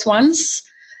with those ones.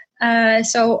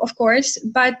 So, of course,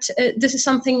 but this is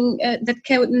something that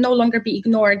can no longer be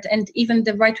ignored. And even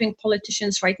the right-wing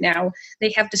politicians right now,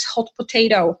 they have this hot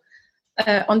potato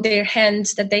on their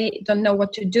hands that they don't know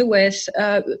what to do with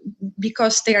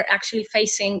because they are actually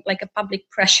facing like a public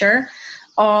pressure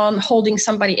on holding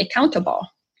somebody accountable,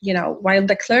 while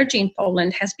the clergy in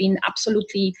Poland has been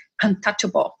absolutely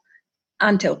untouchable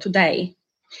until today.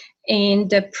 And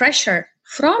the pressure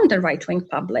from the right-wing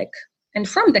public and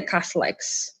from the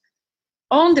Catholics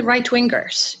on the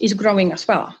right-wingers is growing as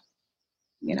well,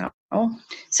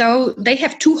 So they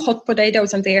have two hot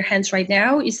potatoes on their hands right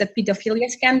now. It's the pedophilia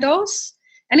scandals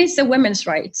and it's the women's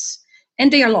rights.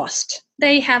 And they are lost.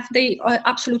 They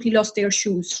absolutely lost their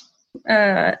shoes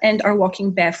and are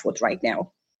walking barefoot right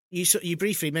now. You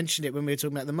briefly mentioned it when we were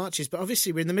talking about the marches, but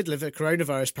obviously we're in the middle of a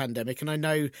coronavirus pandemic, and I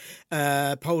know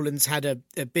Poland's had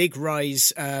a big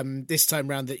rise this time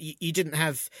round that you didn't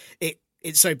have it.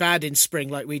 It's so bad in spring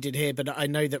like we did here, but I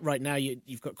know that right now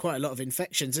you've got quite a lot of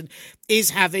infections. And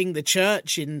is having the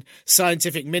church in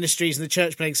scientific ministries and the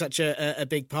church playing such a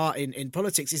big part in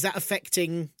politics, is that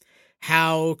affecting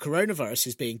how coronavirus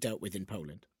is being dealt with in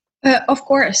Poland? Of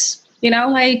course.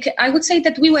 I would say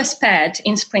that we were spared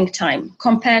in springtime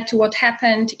compared to what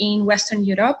happened in Western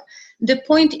Europe. The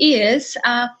point is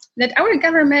that our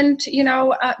government,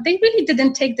 they really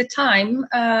didn't take the time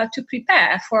to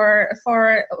prepare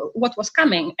for what was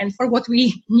coming and for what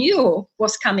we knew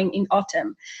was coming in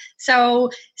autumn.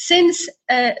 So since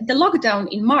the lockdown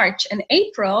in March and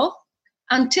April,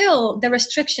 until the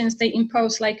restrictions they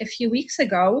imposed like a few weeks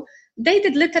ago, they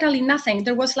did literally nothing.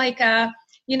 There was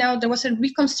there was a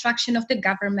reconstruction of the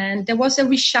government. There was a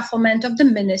reshufflement of the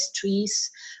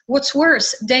ministries. What's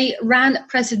worse, they ran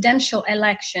presidential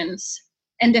elections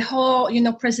and the whole,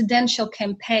 presidential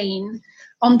campaign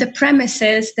on the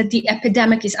premises that the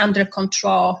epidemic is under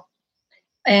control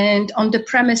and on the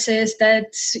premises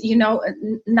that,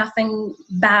 nothing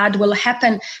bad will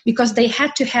happen, because they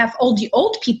had to have all the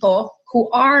old people who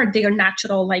are their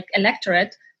natural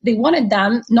electorate. They wanted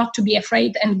them not to be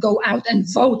afraid and go out and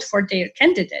vote for their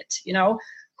candidate,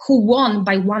 who won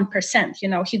by 1%.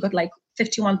 He got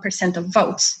 51% of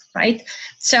votes, right?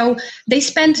 So they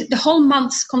spent the whole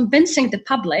month convincing the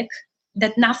public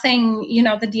that nothing,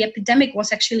 that the epidemic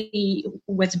was actually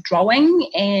withdrawing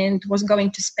and was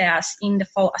going to spare us in the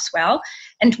fall as well.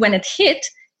 And when it hit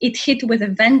with a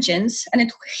vengeance, and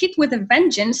it hit with a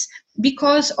vengeance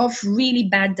because of really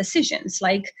bad decisions.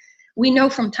 We know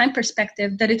from time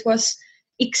perspective that it was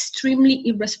extremely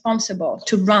irresponsible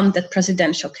to run that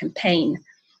presidential campaign.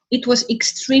 It was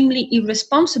extremely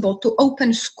irresponsible to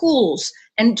open schools,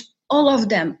 and all of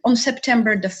them on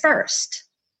September the 1st,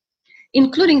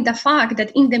 including the fact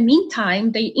that in the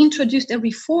meantime, they introduced a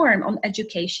reform on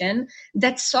education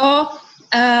that saw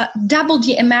double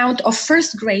the amount of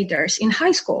first graders in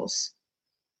high schools.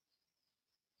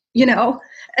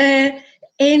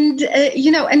 And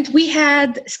we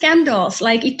had scandals.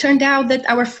 It turned out that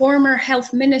our former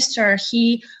health minister,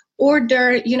 he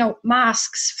ordered,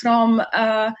 masks from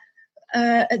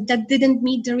that didn't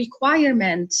meet the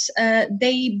requirements.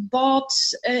 They bought,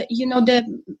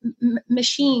 the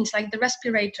machines, the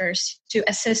respirators to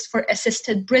assist for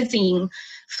assisted breathing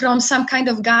from some kind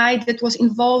of guy that was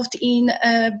involved in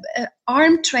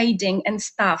arm trading and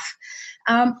stuff.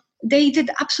 They did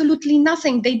absolutely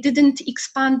nothing. They didn't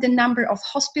expand the number of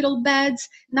hospital beds,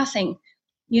 nothing.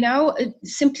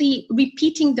 Simply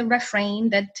repeating the refrain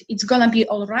that it's going to be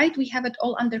all right. We have it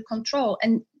all under control.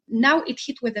 And now it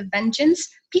hit with a vengeance.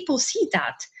 People see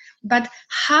that. But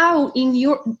how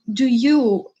do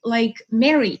you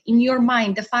marry in your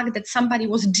mind the fact that somebody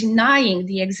was denying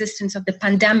the existence of the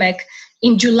pandemic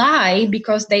in July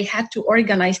because they had to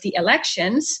organize the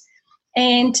elections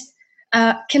and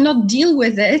cannot deal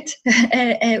with it,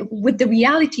 with the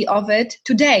reality of it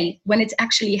today when it's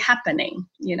actually happening,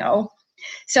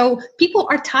 So people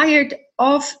are tired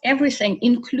of everything,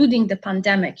 including the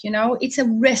pandemic, It's a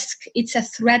risk, it's a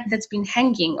threat that's been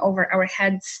hanging over our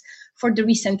heads for the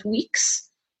recent weeks.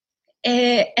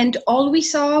 And all we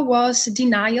saw was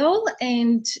denial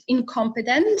and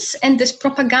incompetence and this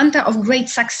propaganda of great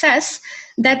success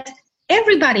that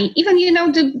everybody, even,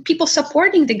 the people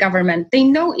supporting the government, they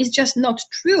know is just not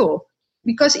true,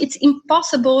 because it's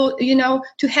impossible,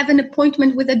 to have an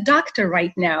appointment with a doctor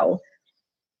right now.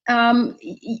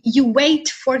 You wait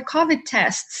for COVID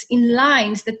tests in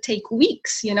lines that take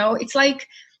weeks, it's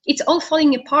it's all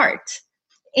falling apart.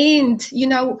 And,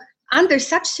 under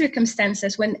such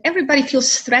circumstances, when everybody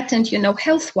feels threatened,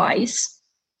 health-wise,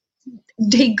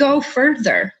 they go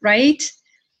further, right?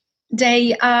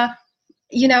 They,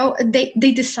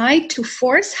 they decide to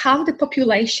force half the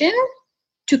population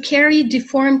to carry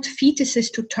deformed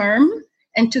fetuses to term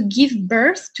and to give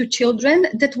birth to children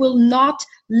that will not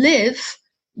live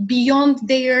beyond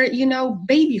their,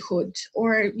 babyhood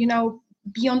or,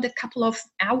 beyond a couple of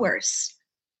hours.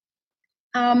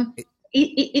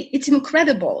 It's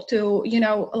incredible to,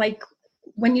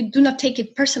 when you do not take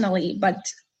it personally,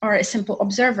 but are a simple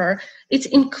observer, it's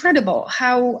incredible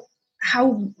how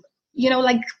all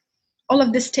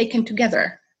of this taken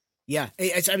together. Yeah,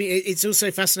 it's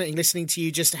also fascinating listening to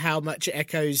you just how much it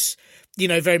echoes,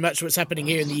 very much what's happening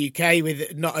here in the UK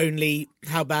with not only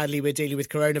how badly we're dealing with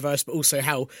coronavirus, but also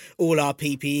how all our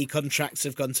PPE contracts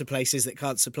have gone to places that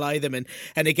can't supply them.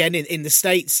 And again, in the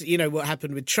States, what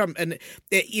happened with Trump and,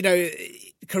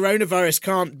 coronavirus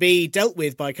can't be dealt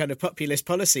with by kind of populist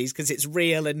policies because it's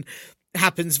real and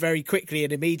happens very quickly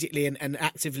and immediately and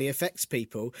actively affects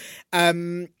people.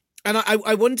 And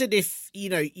I wondered if,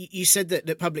 you said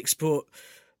that public support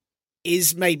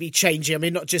is maybe changing. I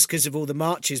mean, not just because of all the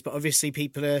marches, but obviously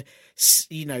people are,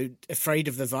 afraid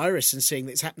of the virus and seeing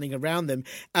that's happening around them.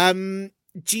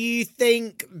 Do you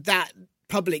think that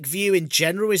public view in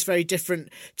general is very different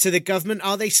to the government?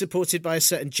 Are they supported by a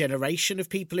certain generation of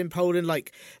people in Poland,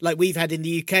 like we've had in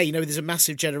the UK? There's a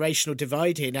massive generational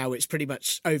divide here now. It's pretty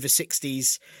much over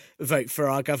 60s vote for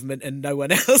our government and no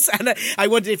one else. And I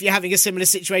wonder if you're having a similar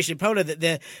situation in Poland,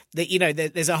 that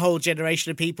there's a whole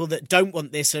generation of people that don't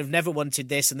want this or have never wanted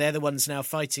this, and they're the ones now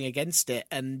fighting against it.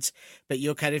 But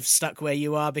you're kind of stuck where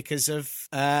you are because of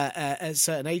a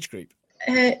certain age group.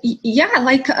 I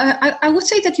would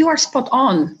say that you are spot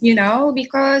on,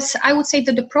 because I would say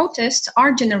that the protests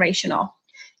are generational.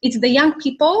 It's the young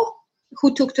people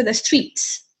who took to the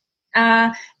streets.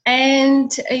 The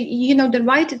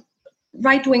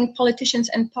right-wing politicians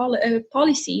and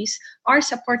policies are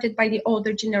supported by the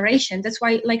older generation. That's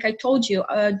why, like I told you,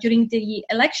 during the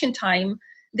election time,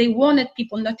 they wanted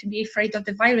people not to be afraid of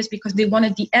the virus because they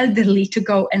wanted the elderly to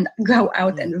go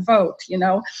out and vote,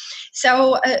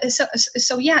 So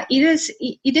yeah,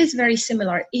 it is very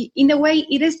similar. In a way,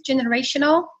 it is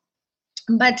generational,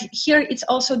 but here it's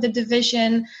also the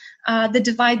division, the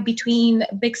divide between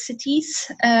big cities,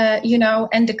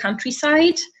 and the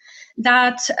countryside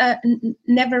that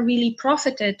never really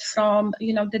profited from,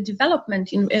 the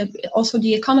development, also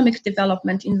the economic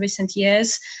development in recent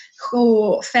years,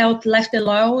 who felt left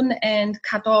alone and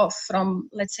cut off from,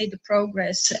 let's say, the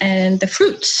progress and the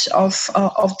fruits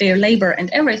of their labor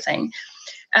and everything.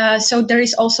 So there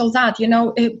is also that,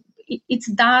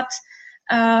 it's that,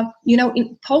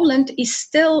 in Poland is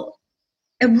still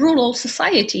a rural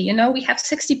society. We have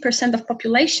 60% of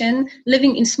population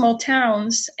living in small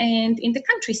towns and in the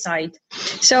countryside.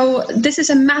 So this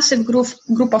is a massive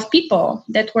group of people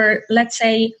that were, let's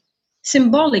say,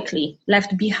 symbolically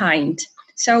left behind.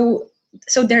 So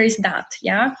there is that,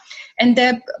 yeah. And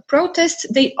the protests,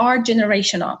 they are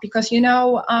generational because,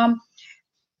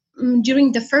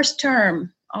 during the first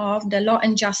term of the Law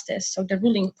and Justice, so the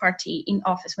ruling party in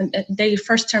office, when their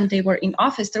first term they were in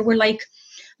office, there were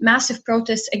massive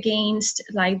protests against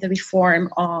the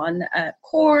reform on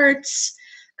courts.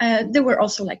 There were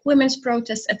also women's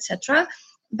protests, etc.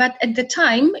 But at the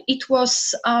time, it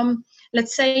was,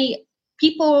 let's say,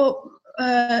 people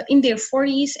in their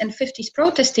 40s and 50s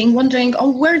protesting, wondering,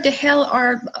 where the hell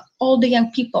are all the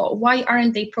young people? Why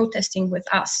aren't they protesting with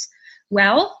us?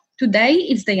 Well, today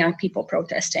it's the young people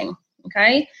protesting,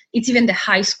 okay? It's even the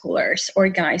high schoolers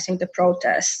organizing the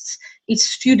protests. It's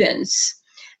students.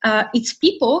 It's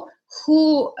people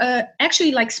who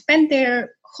actually spend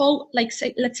their whole, let's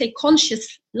say,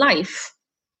 conscious life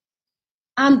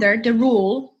under the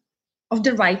rule of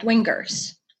the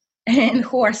right-wingers, and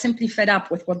who are simply fed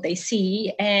up with what they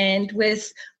see and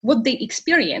with what they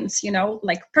experience,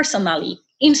 personally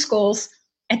in schools,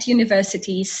 at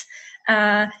universities,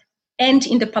 and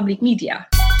in the public media.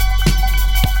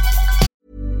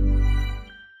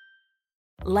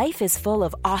 Life is full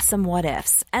of awesome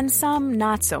what-ifs, and some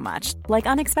not so much, like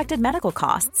unexpected medical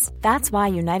costs. That's why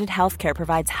United Healthcare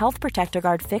provides Health Protector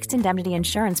Guard fixed indemnity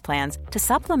insurance plans to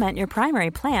supplement your primary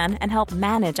plan and help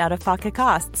manage out-of-pocket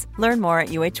costs. Learn more at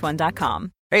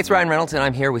UH1.com. Hey, it's Ryan Reynolds, and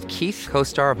I'm here with Keith,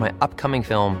 co-star of my upcoming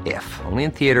film, If, only in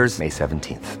theaters May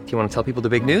 17th. Do you want to tell people the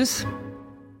big news?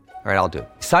 All right, I'll do it.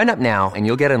 Sign up now and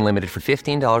you'll get unlimited for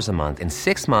 $15 a month and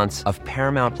 6 months of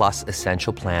Paramount Plus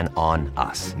Essential Plan on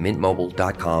us.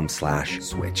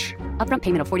 MintMobile.com/switch. Upfront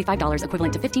payment of $45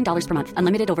 equivalent to $15 per month.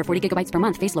 Unlimited over 40 gigabytes per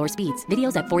month. Face lower speeds.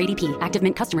 Videos at 480p. Active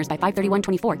Mint customers by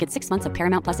 531.24 get 6 months of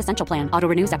Paramount Plus Essential Plan. Auto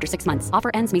renews after 6 months. Offer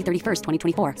ends May 31st,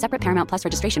 2024. Separate Paramount Plus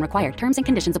registration required. Terms and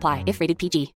conditions apply if rated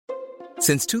PG.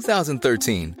 Since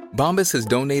 2013, Bombas has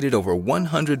donated over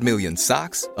 100 million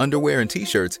socks, underwear, and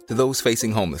T-shirts to those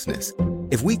facing homelessness.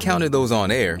 If we counted those on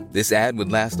air, this ad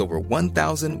would last over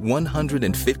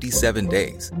 1,157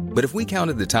 days. But if we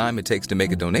counted the time it takes to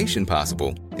make a donation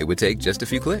possible, it would take just a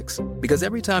few clicks. Because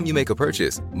every time you make a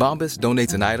purchase, Bombas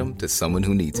donates an item to someone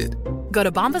who needs it. Go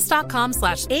to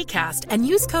bombas.com/ACAST and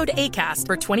use code ACAST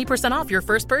for 20% off your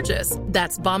first purchase.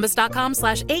 That's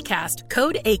bombas.com/ACAST,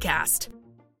 code ACAST.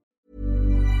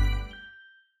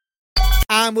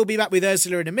 And we'll be back with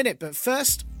Ursula in a minute, but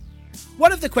first,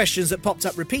 one of the questions that popped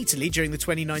up repeatedly during the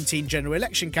 2019 general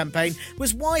election campaign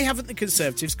was why haven't the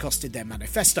Conservatives costed their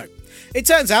manifesto? It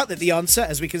turns out that the answer,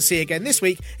 as we can see again this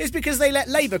week, is because they let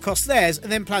Labour cost theirs and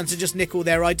then plan to just nick all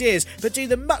their ideas, but do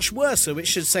them much worse, which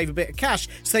should save a bit of cash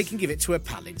so they can give it to a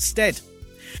pal instead.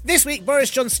 This week, Boris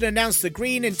Johnson announced the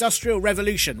Green Industrial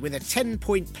Revolution with a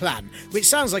 10-point plan, which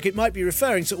sounds like it might be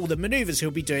referring to all the manoeuvres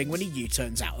he'll be doing when he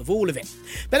U-turns out of all of it.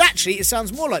 But actually, it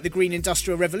sounds more like the Green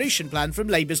Industrial Revolution plan from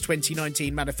Labour's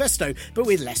 2019 manifesto, but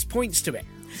with less points to it.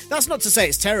 That's not to say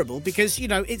it's terrible, because,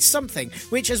 it's something,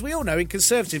 which, as we all know, in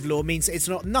Conservative law means it's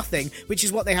not nothing, which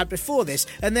is what they had before this,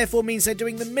 and therefore means they're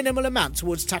doing the minimal amount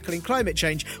towards tackling climate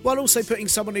change, while also putting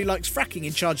someone who likes fracking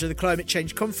in charge of the Climate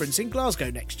Change Conference in Glasgow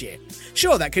next year.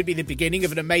 Sure, that could be the beginning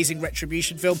of an amazing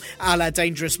retribution film a la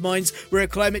Dangerous Minds, where a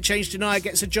climate change denier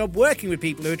gets a job working with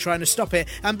people who are trying to stop it,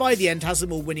 and by the end has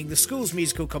them all winning the schools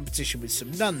musical competition with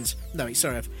some nuns. No,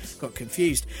 sorry, I've got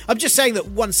confused. I'm just saying that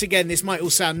once again, this might all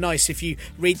sound nice if you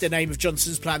read the name of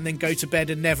Johnson's plan, then go to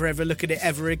bed and never ever look at it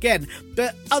ever again.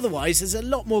 But otherwise, there's a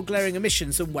lot more glaring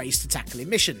omissions than ways to tackle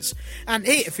emissions. And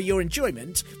here for your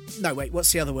enjoyment... No, wait,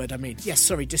 what's the other word I mean? Yes,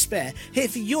 sorry, despair. Here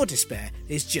for your despair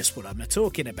is just what I'm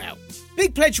talking about.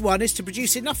 Big Pledge 1 is to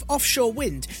produce enough offshore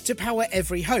wind to power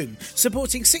every home,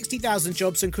 supporting 60,000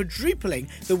 jobs and quadrupling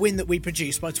the wind that we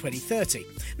produce by 2030.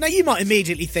 Now, you might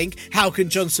immediately think, how can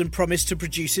Johnson promise to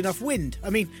produce enough wind? I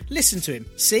mean, listen to him.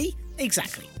 See?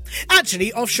 Exactly.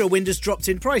 Actually, offshore wind has dropped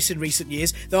in price in recent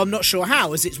years, though I'm not sure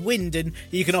how, as it's wind and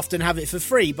you can often have it for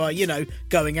free by,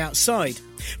 going outside.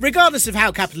 Regardless of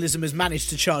how capitalism has managed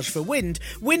to charge for wind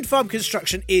farm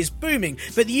construction is booming,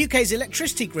 but the UK's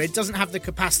electricity grid doesn't have the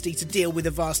capacity to deal with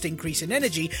a vast increase in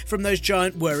energy from those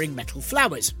giant whirring metal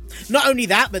flowers. Not only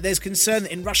that, but there's concern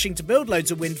that in rushing to build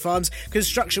loads of wind farms,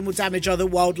 construction will damage other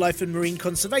wildlife and marine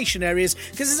conservation areas,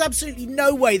 because there's absolutely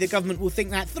no way the government will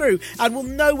think that through and will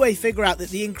no way figure out that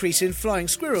the increase in flying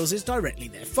squirrels is directly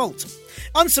their fault.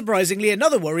 Unsurprisingly,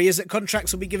 another worry is that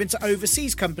contracts will be given to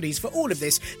overseas companies for all of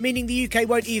this, meaning the UK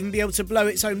won't even be able to blow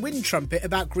its own wind trumpet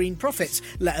about green profits,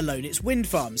 let alone its wind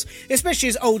farms, especially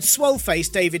as old swole-face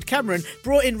David Cameron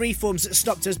brought in reforms that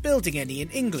stopped us building any in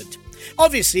England.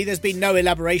 Obviously, there's been no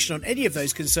elaboration on any of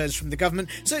those concerns from the government,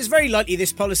 so it's very likely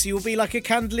this policy will be like a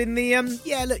candle in the,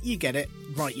 look, you get it,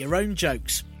 write your own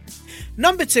jokes.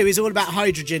 Number 2 is all about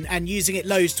hydrogen and using it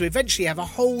loads to eventually have a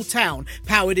whole town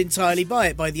powered entirely by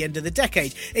it by the end of the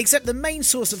decade, except the main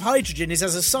source of hydrogen is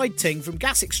as a side ting from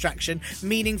gas extraction,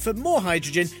 meaning for more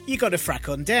hydrogen you gotta frack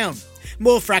on down.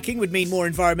 More fracking would mean more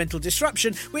environmental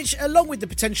disruption, which, along with the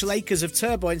potential acres of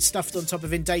turbines stuffed on top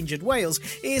of endangered whales,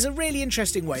 is a really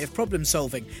interesting way of problem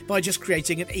solving, by just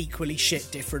creating an equally shit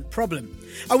different problem.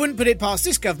 I wouldn't put it past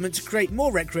this government to create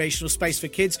more recreational space for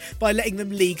kids by letting them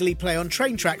legally play on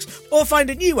train tracks, or find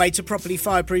a new way to properly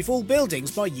fireproof all buildings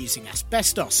by using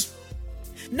asbestos.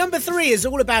 Number 3 is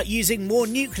all about using more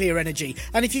nuclear energy,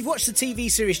 and if you've watched the TV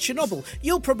series Chernobyl,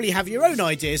 you'll probably have your own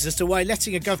ideas as to why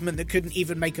letting a government that couldn't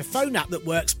even make a phone app that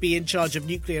works be in charge of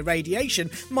nuclear radiation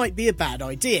might be a bad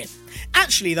idea.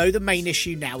 Actually, though, the main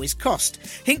issue now is cost.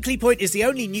 Hinkley Point is the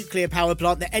only nuclear power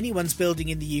plant that anyone's building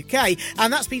in the UK,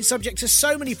 and that's been subject to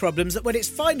so many problems that when it's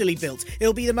finally built,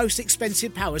 it'll be the most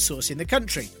expensive power source in the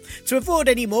country. To afford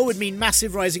any more would mean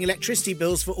massive rising electricity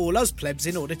bills for all us plebs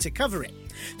in order to cover it.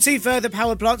 2 further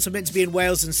power plants are meant to be in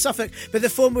Wales and Suffolk, but the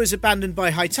former was abandoned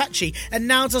by Hitachi and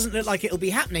now doesn't look like it'll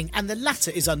be happening, and the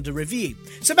latter is under review.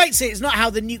 So basically, it's not how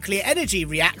the nuclear energy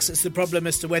reacts that's the problem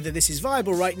as to whether this is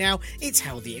viable right now, it's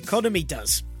how the economy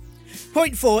does.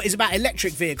 Point 4 is about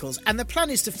electric vehicles, and the plan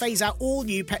is to phase out all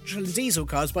new petrol and diesel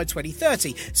cars by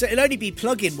 2030, so it'll only be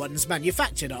plug-in ones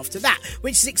manufactured after that,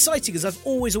 which is exciting as I've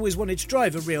always wanted to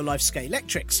drive a real-life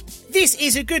Scalextrics. This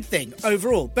is a good thing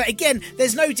overall, but again,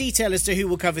 there's no detail as to who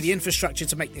will cover the infrastructure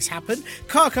to make this happen.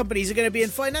 Car companies are going to be in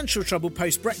financial trouble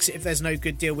post-Brexit if there's no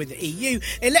good deal with the EU.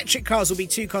 Electric cars will be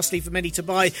too costly for many to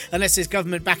buy unless there's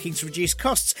government backing to reduce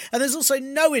costs, and there's also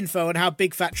no info on how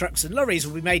big fat trucks and lorries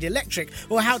will be made electric,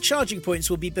 or how charging points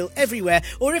will be built everywhere,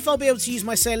 or if I'll be able to use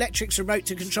my Scalextrics remote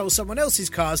to control someone else's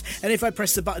cars, and if I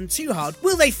press the button too hard,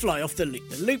 will they fly off the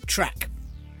loop-the-loop track?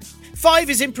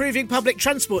 5 is improving public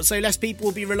transport so less people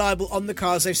will be reliable on the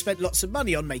cars they've spent lots of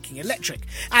money on making electric.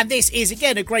 And this is,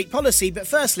 again, a great policy, but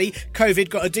firstly,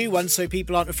 COVID got to do one so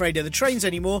people aren't afraid of the trains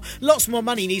anymore. Lots more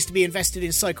money needs to be invested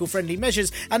in cycle-friendly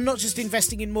measures and not just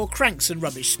investing in more cranks and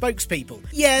rubbish spokespeople.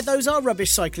 Yeah, those are rubbish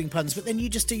cycling puns, but then you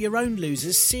just do your own,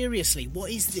 losers. Seriously,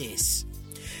 what is this?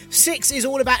 6 is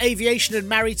all about aviation and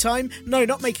maritime. No,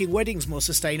 not making weddings more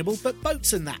sustainable, but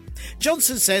boats and that.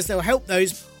 Johnson says they'll help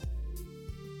those...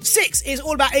 6 is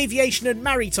all about aviation and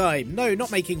maritime. No,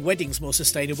 not making weddings more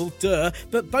sustainable, duh,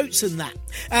 but boats and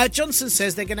that. Johnson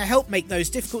says they're going to help make those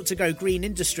difficult-to-go green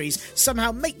industries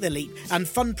somehow make the leap and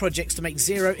fund projects to make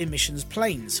zero-emissions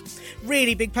planes.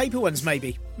 Really big paper ones,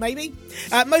 maybe. Maybe?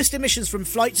 Most emissions from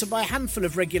flights are by a handful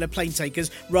of regular plane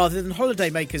takers rather than holiday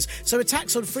makers, so a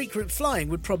tax on frequent flying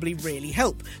would probably really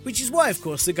help, which is why, of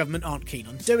course, the government aren't keen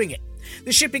on doing it.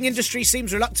 The shipping industry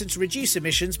seems reluctant to reduce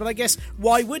emissions, but I guess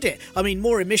why would it? I mean,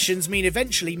 more emissions mean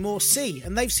eventually more sea,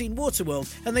 and they've seen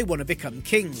Waterworld and they want to become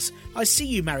kings. I see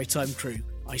you, maritime crew.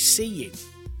 I see you.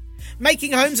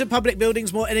 Making homes and public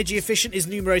buildings more energy efficient is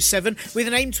numero 7, with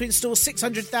an aim to install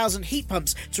 600,000 heat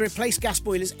pumps to replace gas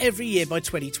boilers every year by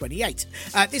 2028.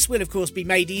 This will, of course, be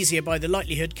made easier by the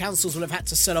likelihood councils will have had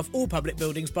to sell off all public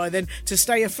buildings by then to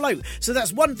stay afloat, so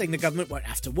that's one thing the government won't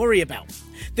have to worry about.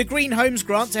 The Green Homes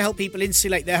Grant to help people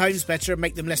insulate their homes better and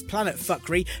make them less planet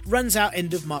fuckery runs out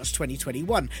end of March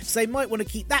 2021, so they might want to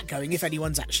keep that going if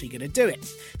anyone's actually going to do it.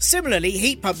 Similarly,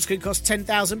 heat pumps can cost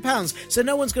 £10,000, so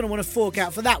no one's going to want to fork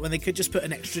out for that when they could just put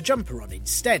an extra jumper on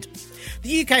instead.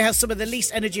 The UK has some of the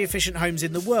least energy efficient homes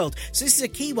in the world, so this is a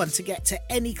key one to get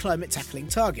to any climate tackling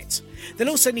targets. They'll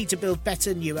also need to build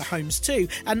better, newer homes too,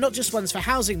 and not just ones for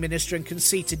Housing Minister and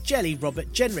conceited jelly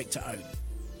Robert Jenrick to own.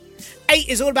 8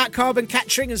 is all about carbon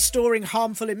capturing and storing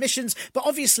harmful emissions, but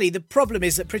obviously the problem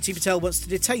is that Priti Patel wants to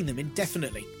detain them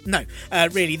indefinitely. No,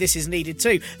 really, this is needed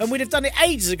too, and we'd have done it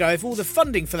ages ago if all the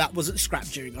funding for that wasn't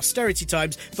scrapped during austerity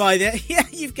times by the, yeah,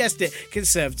 you've guessed it,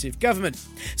 Conservative government.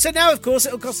 So now, of course,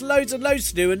 it'll cost loads and loads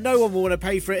to do, and no one will want to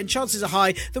pay for it, and chances are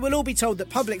high that we'll all be told that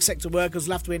public sector workers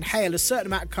will have to inhale a certain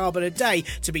amount of carbon a day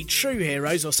to be true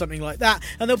heroes or something like that,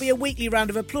 and there'll be a weekly round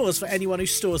of applause for anyone who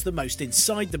stores the most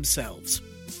inside themselves.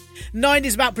 9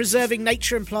 is about preserving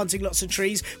nature and planting lots of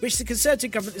trees, which the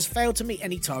Conservative government has failed to meet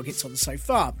any targets on so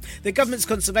far. The government's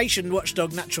conservation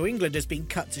watchdog Natural England has been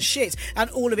cut to shit, and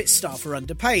all of its staff are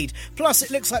underpaid. Plus,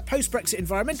 it looks like post-Brexit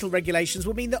environmental regulations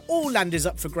will mean that all land is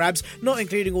up for grabs, not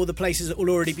including all the places that will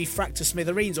already be fracked to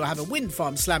smithereens or have a wind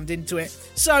farm slammed into it.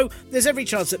 So, there's every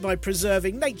chance that by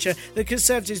preserving nature, the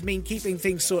Conservatives mean keeping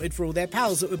things sorted for all their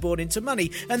pals that were born into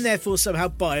money, and therefore somehow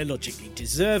biologically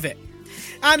deserve it.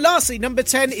 And lastly, number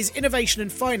 10 is innovation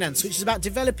and finance, which is about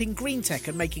developing green tech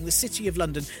and making the City of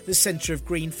London the centre of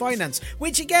green finance,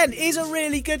 which again is a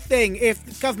really good thing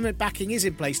if government backing is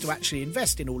in place to actually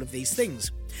invest in all of these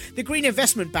things. The Green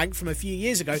Investment Bank from a few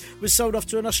years ago was sold off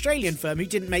to an Australian firm who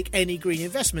didn't make any green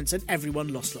investments, and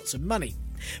everyone lost lots of money.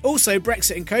 Also,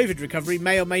 Brexit and COVID recovery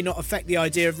may or may not affect the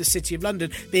idea of the City of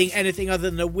London being anything other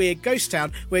than a weird ghost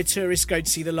town where tourists go to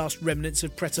see the last remnants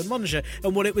of Pret a Manger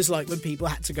and what it was like when people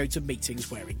had to go to meetings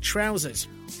wearing trousers.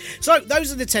 So,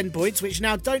 those are the 10 points, which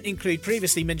now don't include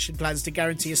previously mentioned plans to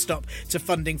guarantee a stop to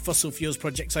funding fossil fuels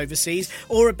projects overseas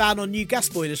or a ban on new gas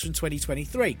boilers from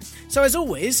 2023. So, as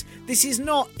always, this is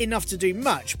not enough to do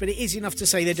much, but it is enough to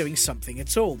say they're doing something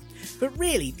at all. But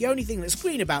really, the only thing that's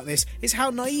green about this is how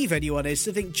naive anyone is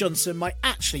to think Johnson might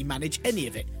actually manage any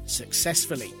of it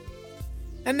successfully.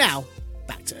 And now,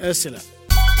 back to Ursula.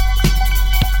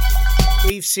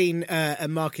 We've seen a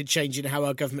marked change in how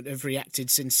our government have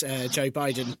reacted since Joe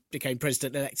Biden became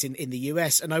president-elect in the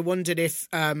US, and I wondered if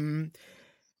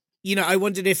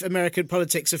American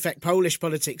politics affect Polish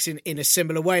politics in a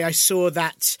similar way. I saw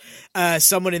that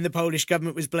someone in the Polish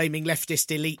government was blaming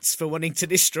leftist elites for wanting to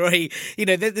destroy,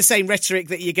 the same rhetoric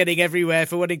that you're getting everywhere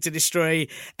for wanting to destroy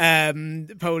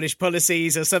Polish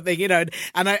policies or something, and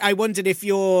I wondered if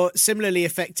you're similarly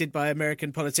affected by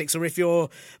American politics or if you're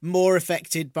more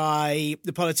affected by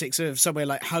the politics of somewhere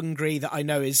like Hungary that I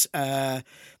know is,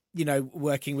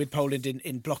 working with Poland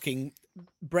in blocking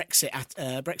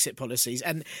Brexit policies.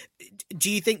 And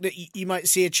do you think that you might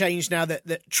see a change now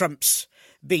that Trump's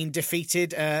been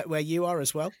defeated where you are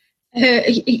as well?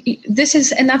 This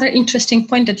is another interesting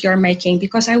point that you're making,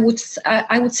 because I would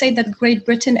say that Great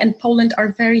Britain and Poland are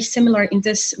very similar in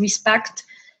this respect,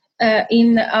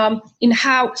 in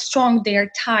how strong their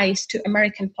ties to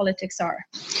American politics are.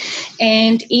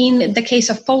 And in the case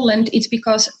of Poland, it's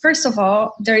because, first of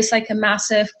all, there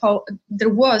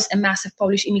was a massive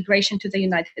Polish immigration to the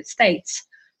United States.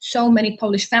 So many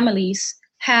Polish families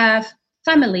have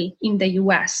family in the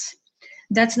US.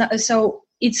 That's not so.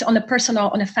 It's on a personal,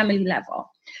 on a family level,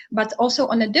 but also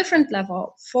on a different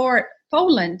level for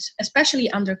Poland,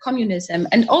 especially under communism,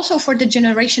 and also for the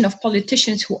generation of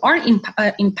politicians who are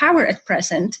in power at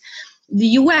present. The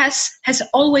US has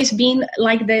always been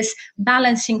like this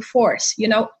balancing force,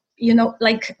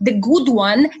 like the good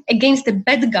one against the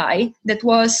bad guy that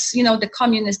was, the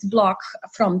communist bloc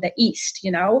from the East,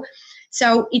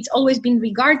 So it's always been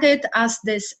regarded as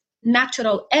this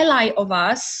natural ally of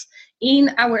us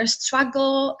in our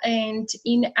struggle and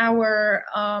in our,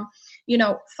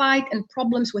 fight and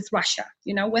problems with Russia,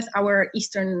 with our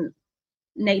Eastern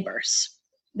neighbors,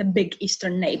 the big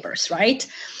Eastern neighbors, right?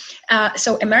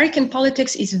 So American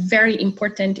politics is very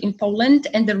important in Poland,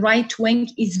 and the right wing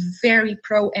is very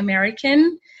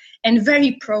pro-American and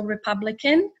very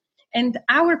pro-Republican. And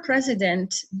our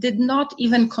president did not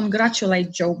even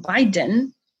congratulate Joe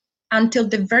Biden until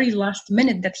the very last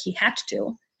minute that he had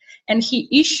to. And he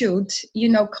issued,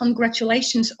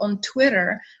 congratulations on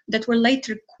Twitter that were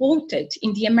later quoted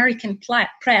in the American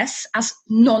press as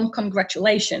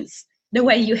non-congratulations, the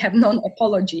way you have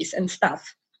non-apologies and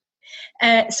stuff.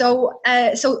 So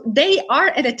they are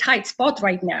at a tight spot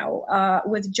right now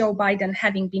with Joe Biden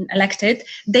having been elected.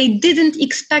 They didn't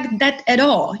expect that at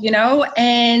all,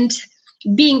 and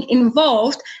being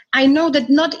involved, I know that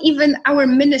not even our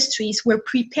ministries were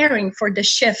preparing for the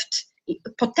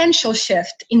potential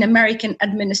shift in American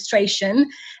administration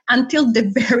until the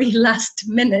very last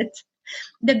minute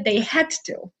that they had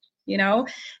to,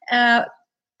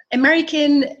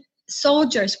 American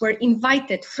soldiers were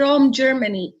invited from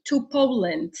Germany to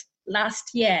Poland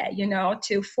last year,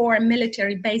 to 4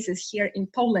 military bases here in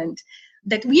Poland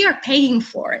that we are paying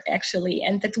for actually,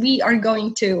 and that we are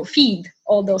going to feed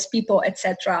all those people,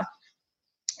 etc.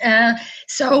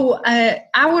 So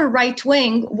our right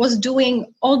wing was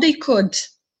doing all they could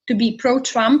to be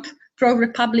pro-Trump,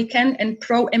 pro-Republican, and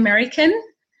pro-American,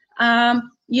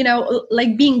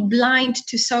 like being blind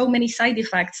to so many side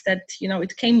effects that,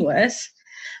 it came with.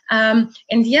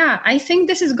 I think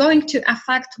this is going to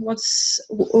affect what's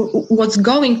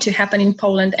going to happen in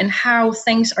Poland and how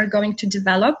things are going to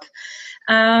develop.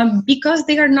 Because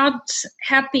they are not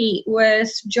happy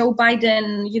with Joe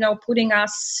Biden, putting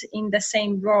us in the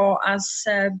same row as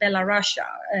Belarus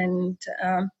and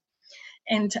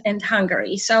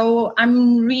Hungary. So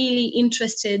I'm really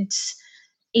interested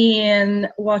in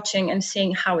watching and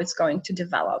seeing how it's going to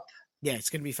develop. Yeah,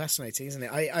 it's going to be fascinating, isn't it?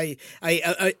 I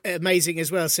amazing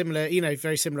as well. Similar,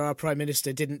 very similar. Our Prime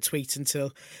Minister didn't tweet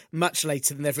until much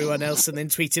later than everyone else, and then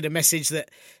tweeted a message that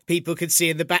people could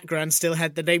see in the background still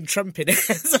had the name Trump in it.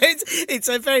 So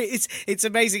it's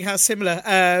amazing how similar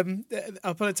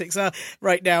our politics are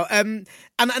right now. And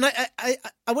I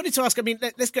wanted to ask. I mean,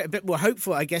 let's get a bit more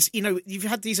hopeful. I guess you've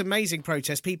had these amazing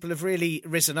protests. People have really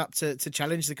risen up to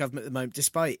challenge the government at the moment,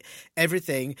 despite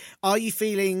everything. Are you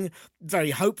feeling very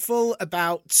hopeful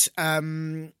about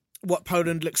what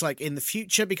Poland looks like in the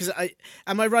future? Because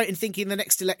am I right in thinking the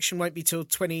next election won't be till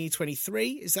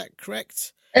 2023? Is that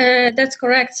correct? That's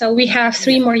correct. So we have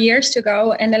 3 more years to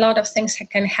go, and a lot of things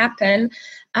can happen.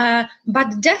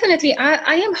 But definitely,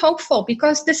 I am hopeful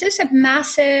because this is a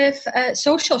massive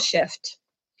social shift.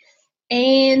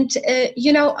 And,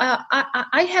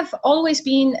 I have always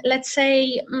been, let's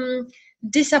say,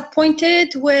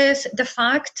 disappointed with the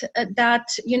fact that,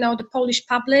 the Polish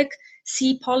public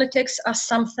see politics as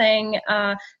something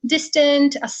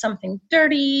distant, as something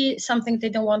dirty, something they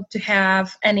don't want to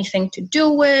have anything to do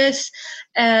with,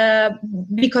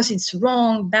 because it's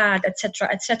wrong, bad, etc.,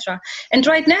 etc. And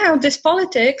right now, this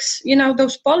politics,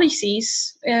 those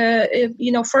policies,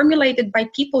 formulated by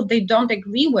people they don't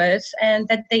agree with and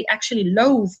that they actually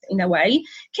loathe in a way,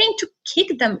 came to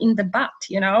kick them in the butt.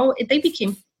 They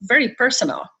became very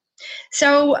personal.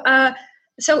 So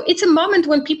it's a moment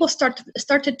when people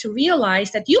started to realize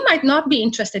that you might not be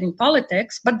interested in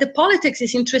politics, but the politics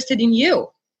is interested in you.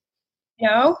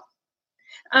 So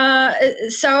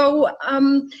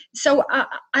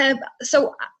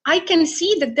I can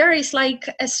see that there is like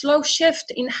a slow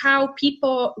shift in how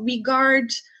people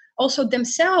regard also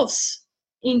themselves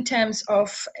in terms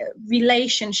of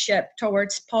relationship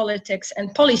towards politics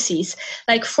and policies.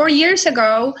 Like 4 years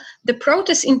ago, the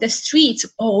protests in the streets,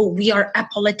 we are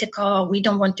apolitical, we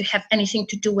don't want to have anything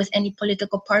to do with any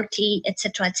political party,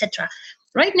 etc., etc.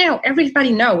 Right now,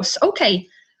 everybody knows, okay,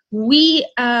 we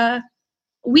are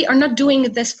not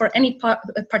doing this for any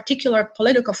particular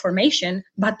political formation,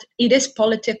 but it is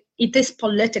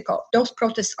political. Those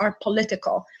protests are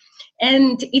political.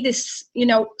 And it is,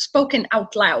 spoken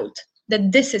out loud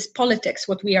that this is politics,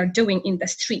 what we are doing in the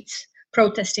streets,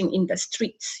 protesting in the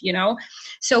streets,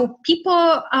 So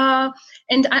people,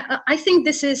 and I think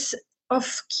this is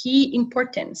of key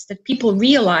importance, that people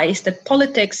realize that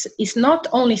politics is not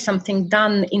only something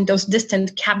done in those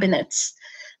distant cabinets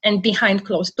and behind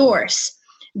closed doors,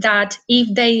 that if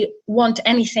they want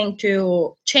anything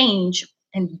to change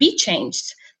and be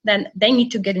changed, then they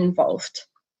need to get involved.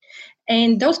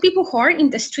 And those people who are in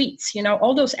the streets,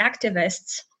 all those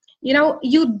activists,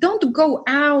 you don't go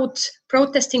out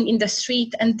protesting in the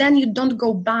street and then you don't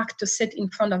go back to sit in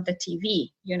front of the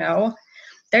TV,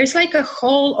 There's like a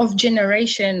whole of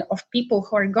generation of people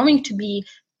who are going to be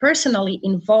personally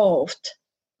involved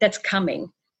that's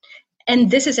coming.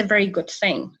 And this is a very good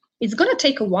thing. It's going to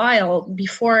take a while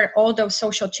before all those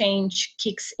social change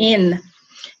kicks in.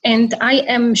 And I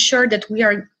am sure that we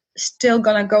are still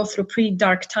going to go through pretty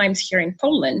dark times here in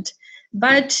Poland.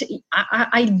 But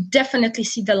I definitely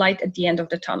see the light at the end of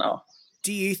the tunnel.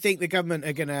 Do you think the government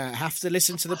are going to have to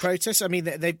listen to the protests? I mean,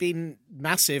 they've been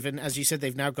massive, and as you said,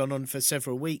 they've now gone on for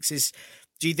several weeks.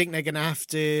 Do you think they're going to have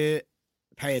to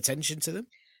pay attention to them?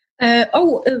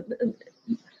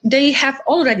 They have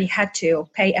already had to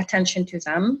pay attention to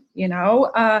them.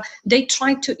 They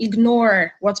tried to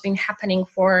ignore what's been happening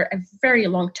for a very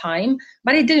long time,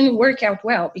 but it didn't work out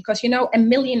well because, 1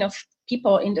 million of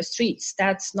people in the streets,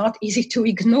 that's not easy to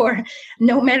ignore,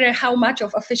 no matter how much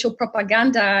of official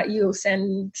propaganda you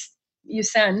send,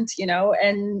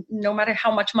 and no matter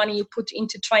how much money you put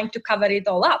into trying to cover it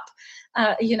all up.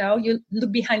 You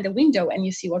look behind the window and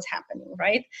you see what's happening,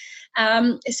 right?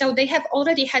 So they have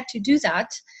already had to do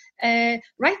that.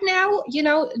 Right now,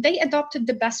 they adopted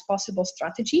the best possible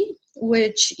strategy,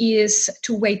 which is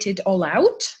to wait it all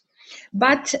out.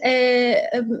 But,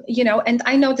 and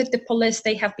I know that the police,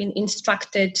 they have been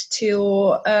instructed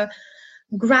to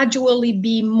gradually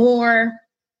be more,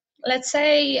 let's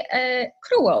say,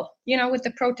 cruel, with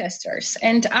the protesters.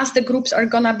 And as the groups are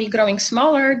going to be growing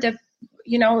smaller, the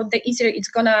easier it's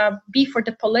going to be for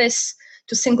the police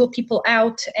to single people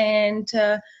out and,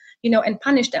 and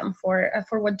punish them for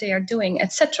what they are doing,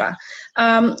 etc.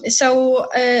 So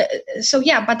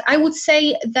but I would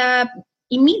say the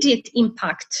immediate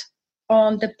impact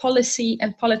on the policy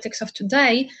and politics of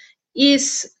today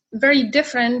is very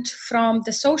different from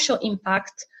the social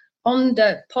impact on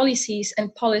the policies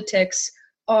and politics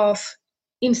of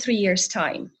in 3 years'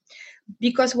 time.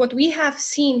 Because what we have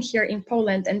seen here in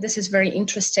Poland, and this is very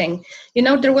interesting,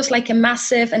 there was like a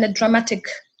massive and a dramatic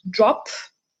drop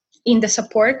in the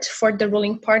support for the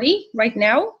ruling party right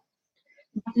now.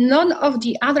 None of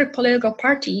the other political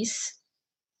parties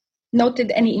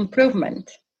noted any improvement.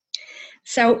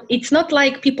 So it's not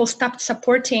like people stopped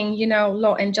supporting,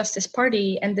 Law and Justice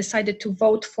Party and decided to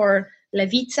vote for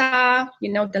Lewica,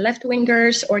 the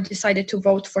left-wingers, or decided to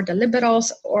vote for the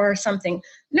liberals or something.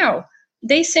 No,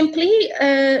 they simply,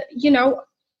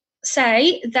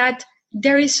 say that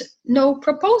there is no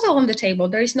proposal on the table.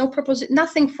 There is no proposal,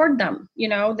 nothing for them.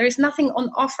 There is nothing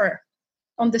on offer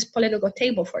on this political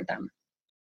table for them.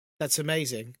 That's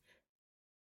amazing.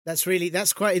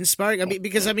 That's quite inspiring. I mean,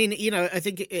 because I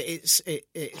think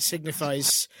it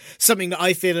signifies something that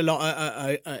I feel a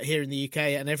lot here in the UK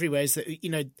and everywhere is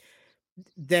that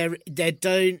there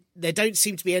don't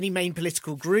seem to be any main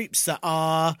political groups that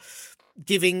are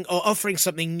giving or offering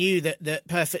something new that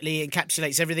perfectly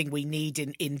encapsulates everything we need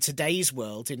in today's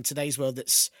world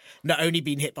that's not only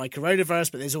been hit by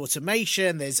coronavirus, but there's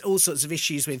automation, there's all sorts of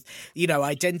issues with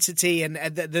identity and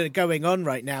that are going on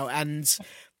right now, and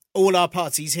all our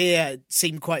parties here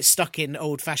seem quite stuck in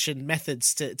old-fashioned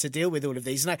methods to deal with all of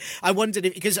these. And I wondered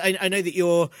if, because I know that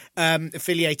you're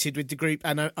affiliated with the group,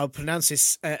 and I'll pronounce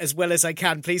this as well as I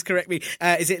can. Please correct me.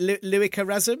 Is it Lewica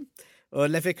Razem or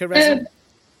Lewica Razem?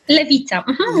 Lewica.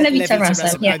 Lewica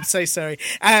Razem. Yeah. I'm so sorry.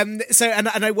 So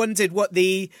I wondered what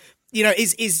the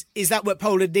is that what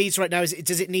Poland needs right now?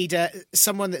 Does it need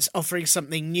someone that's offering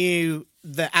something new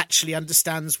that actually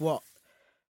understands what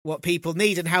people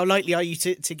need, and how likely are you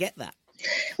to get that?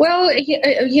 Well,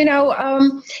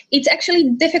 it's actually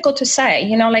difficult to say.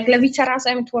 Like Lewica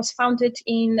Razem, it was founded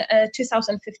in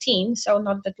 2015, so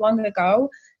not that long ago.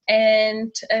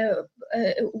 And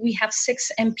we have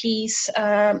 6 MPs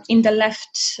in the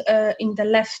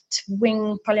left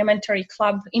wing parliamentary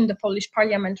club in the Polish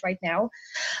parliament right now.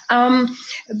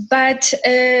 But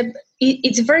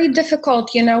it's very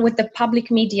difficult, with the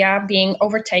public media being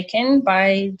overtaken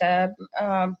by the,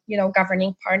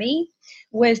 governing party,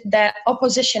 with the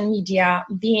opposition media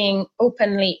being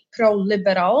openly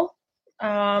pro-liberal.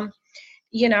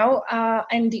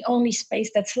 And the only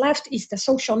space that's left is the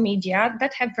social media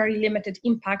that have very limited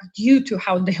impact due to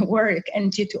how they work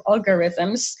and due to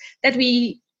algorithms that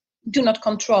we do not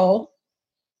control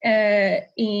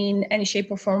in any shape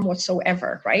or form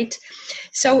whatsoever, right?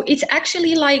 So it's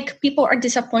actually like people are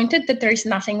disappointed that there is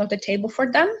nothing on the table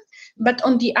for them. But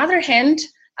on the other hand,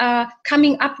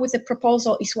 coming up with a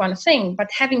proposal is one thing,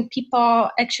 but having people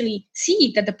actually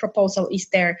see that the proposal is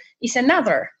there is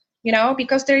another,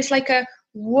 because there is like a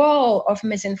wall of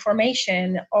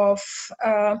misinformation, of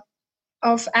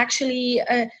actually,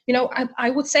 I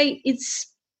would say it's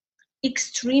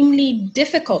extremely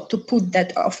difficult to put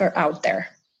that offer out there,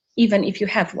 even if you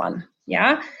have one.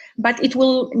 Yeah. But it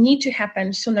will need to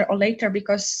happen sooner or later,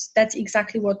 because that's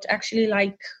exactly what actually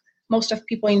like most of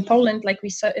people in Poland, like we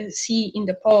see in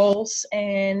the polls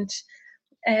and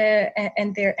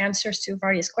their answers to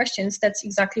various questions, that's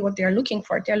exactly what they're looking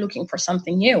for. They're looking for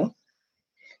something new.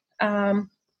 And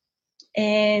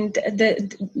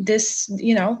this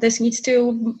needs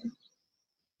to,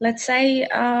 let's say,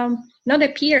 not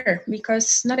appear,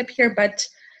 but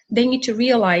they need to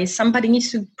realize, somebody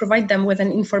needs to provide them with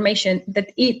an information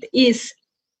that it is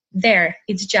there.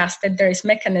 It's just that there is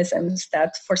mechanisms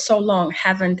that for so long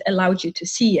haven't allowed you to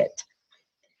see it.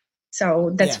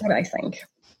 So that's what I think.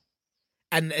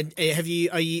 And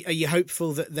are you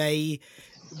hopeful that they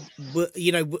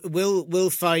will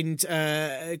find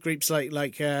groups like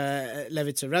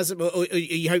Levita Razum, or are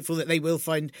you hopeful that they will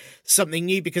find something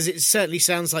new? Because it certainly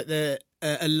sounds like a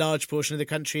large portion of the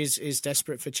country is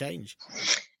desperate for change.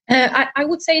 I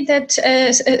would say that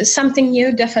something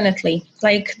new, definitely.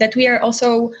 Like that we are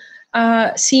also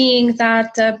seeing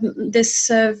that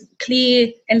this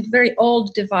clear and very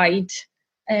old divide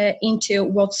into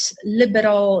what's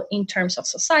liberal in terms of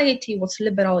society, what's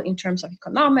liberal in terms of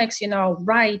economics,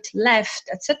 right, left,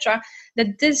 etc.,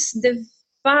 that this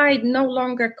divide no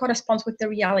longer corresponds with the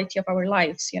reality of our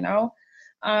lives,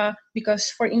 because,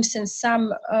 for instance,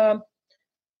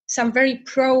 some very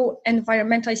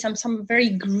pro-environmental, some very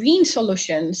green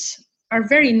solutions are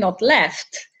very not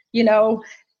left,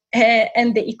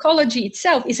 and the ecology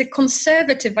itself is a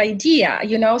conservative idea,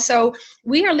 So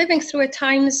we are living through a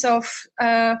times of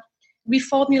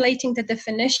reformulating the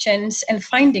definitions and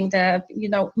finding the,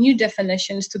 new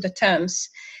definitions to the terms.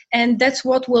 And that's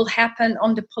what will happen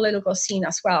on the political scene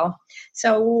as well.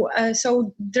 So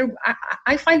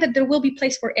I find that there will be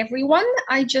place for everyone.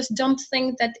 I just don't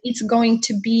think that it's going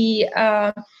to be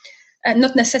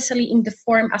not necessarily in the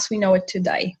form as we know it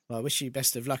today. Well, I wish you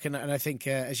best of luck. And I think,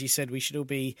 as you said, we should all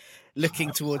be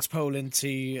looking towards Poland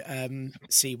to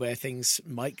see where things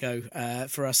might go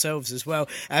for ourselves as well.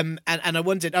 And I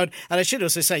wondered, and I should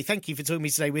also say thank you for talking to me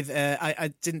today with,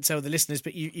 I didn't tell the listeners,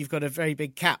 but you've got a very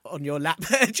big cat on your lap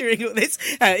during all this.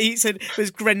 He said it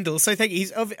was Grendel. So thank you.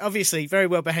 He's obviously very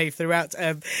well behaved throughout.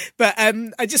 But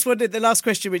I just wondered, the last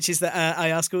question, which is that I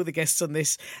ask all the guests on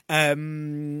this,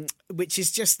 which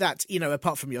is just that,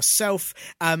 apart from yourself,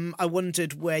 I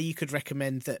wondered where you could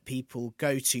recommend that people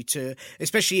go to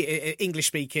especially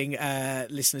English-speaking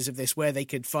listeners of this, where they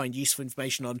could find useful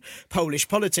information on Polish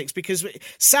politics, because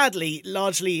sadly,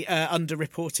 largely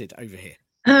underreported over here.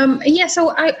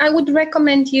 So I would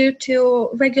recommend you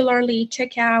to regularly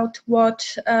check out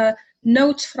what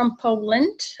Notes from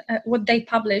Poland, what they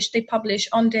publish. They publish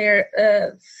on their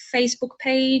Facebook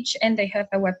page, and they have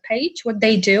a web page. What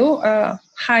they do,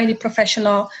 highly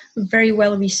professional, very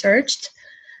well researched.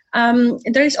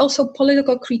 There is also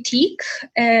political critique,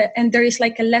 and there is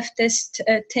like a leftist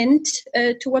tint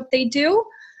to what they do,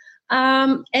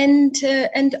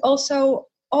 and also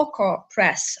OKO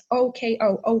Press,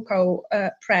 OKO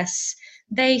Press.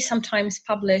 They sometimes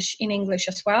publish in English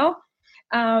as well.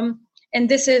 And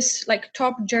this is like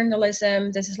top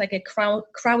journalism. This is like a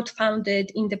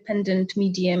crowd-funded independent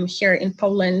medium here in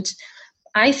Poland.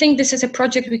 I think this is a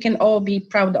project we can all be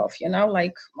proud of,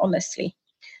 honestly.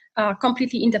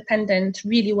 Completely independent,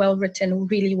 really well written,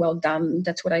 really well done.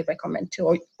 That's what I recommend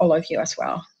to all of you as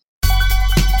well.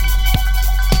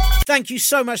 Thank you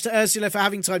so much to Ursula for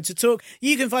having time to talk.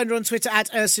 You can find her on Twitter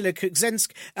at Ursula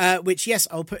Kukzensk, which, yes,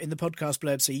 I'll put in the podcast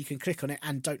blurb so you can click on it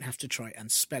and don't have to try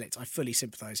and spell it. I fully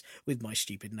sympathise with my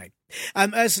stupid name.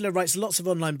 Ursula writes lots of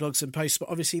online blogs and posts, but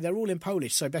obviously they're all in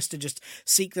Polish, so best to just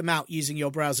seek them out using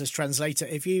your browser's translator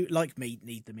if you, like me,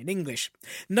 need them in English.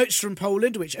 Notes from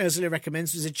Poland, which Ursula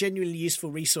recommends, was a genuinely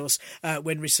useful resource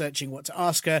when researching what to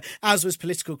ask her, as was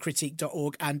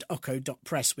politicalcritique.org and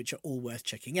oko.press, which are all worth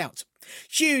checking out.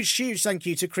 Huge thank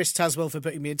you to Chris Taswell for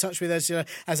putting me in touch with Ursula,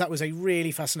 as that was a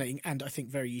really fascinating and I think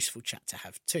very useful chat to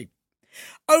have too.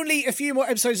 Only a few more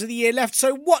episodes of the year left,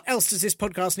 so what else does this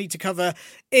podcast need to cover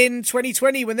in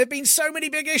 2020 when there have been so many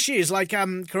big issues like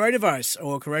coronavirus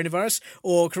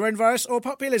or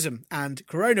populism and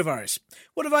coronavirus?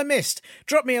 What have I missed?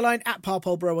 Drop me a line at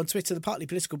parpolbro on Twitter, the Partly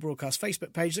Political Broadcast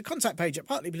Facebook page, the contact page at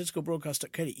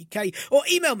partlypoliticalbroadcast.co.uk, or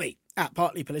email me at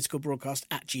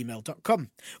partlypoliticalbroadcast@gmail.com.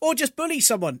 Or just bully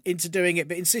someone into doing it,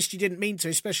 but insist you didn't mean to,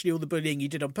 especially all the bullying you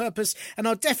did on purpose, and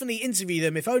I'll definitely interview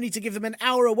them, if only to give them an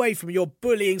hour away from your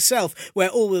bullying self, where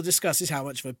all we'll discuss is how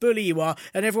much of a bully you are,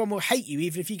 and everyone will hate you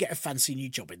even if you get a fancy new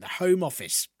job in the Home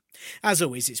Office. As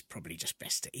always, it's probably just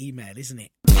best to email, isn't it?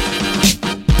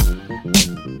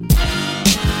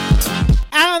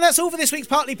 And that's all for this week's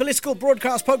Partly Political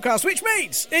Broadcast podcast, which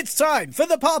means it's time for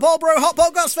the Parpolbro Hot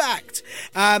Podcast Fact.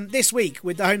 This week,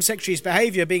 with the Home Secretary's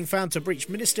behaviour being found to breach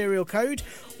ministerial code,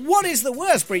 what is the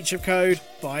worst breach of code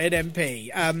by an MP?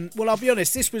 Well, I'll be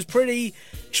honest, this was pretty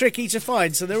tricky to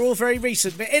find, so they're all very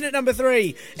recent. But in at number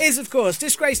 3 is, of course,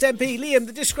 disgraced MP Liam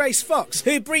the Disgraced Fox,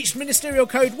 who breached ministerial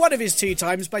code one of his 2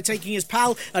 times by taking his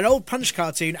pal, an old Punch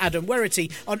cartoon, Adam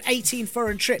Werrity, on 18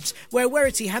 foreign trips, where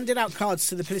Werrity handed out cards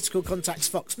to the political contacts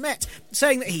Fox met,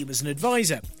 saying that he was an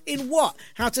advisor. In what?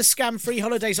 How to scam free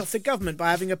holidays off the government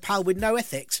by having a pal with no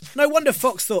ethics? No wonder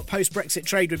Fox thought post-Brexit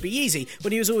trade would be easy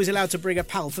when he was always allowed to bring a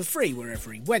pal for free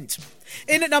wherever he went.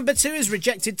 In at number 2 is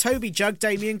rejected Toby Jug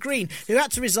Damien Green, who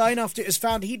had to resign after it was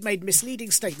found he'd made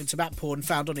misleading statements about porn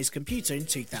found on his computer in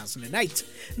 2008.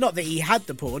 Not that he had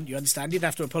the porn, you understand, he'd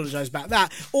have to apologise about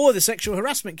that, or the sexual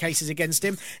harassment cases against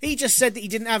him. He just said that he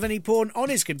didn't have any porn on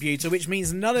his computer, which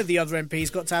means none of the other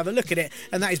MPs got to have a look at it,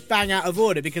 and that is bang out of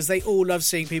order because they all love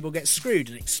seeing people get screwed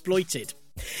and exploited.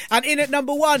 And in at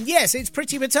number 1, yes, it's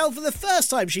Priti Patel for the first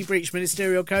time she breached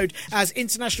ministerial code as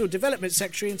International Development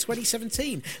Secretary in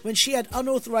 2017, when she had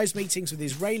unauthorised meetings with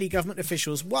Israeli government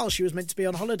officials while she was meant to be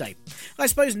on holiday. I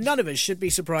suppose none of us should be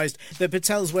surprised that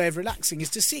Patel's way of relaxing is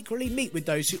to secretly meet with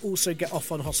those who also get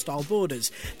off on hostile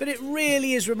borders, but it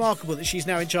really is remarkable that she's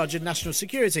now in charge of national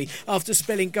security after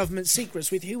spilling government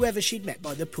secrets with whoever she'd met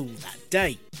by the pool that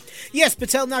day. Yes,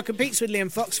 Patel now competes with Liam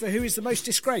Fox for who is the most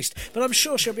disgraced, but I'm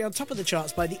sure she'll be on top of the charts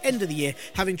by the end of the year,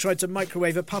 having tried to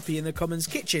microwave a puppy in the Commons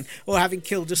kitchen, or having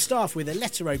killed a staff with a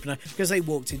letter opener because they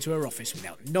walked into her office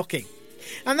without knocking.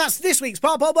 And that's this week's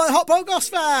Parpolbro Hot Podcast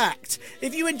Fact.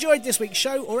 If you enjoyed this week's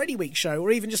show, or any week's show,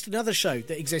 or even just another show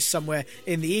that exists somewhere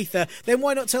in the ether, then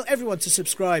why not tell everyone to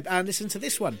subscribe and listen to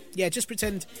this one? Yeah, just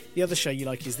pretend the other show you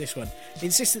like is this one.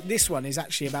 Insist that this one is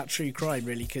actually about true crime,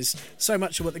 really, because so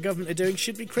much of what the government are doing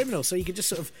should be criminal, so you could just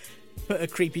sort of put a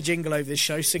creepy jingle over this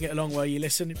show, sing it along while you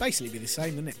listen. It'd basically be the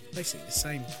same, wouldn't it? Basically the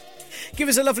same. Give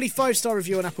us a lovely 5-star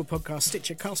review on Apple Podcasts,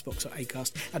 Stitcher, Castbox or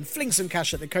Acast, and fling some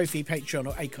cash at the Ko-fi, Patreon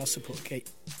or Acast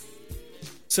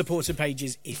supporter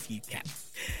pages if you can.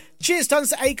 Cheers tons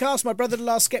to Acast, my brother the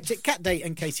last skeptic, Cat Day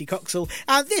and Katie Coxall,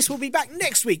 and this will be back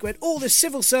next week when all the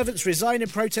civil servants resign in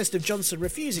protest of Johnson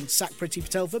refusing to sack Priti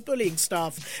Patel for bullying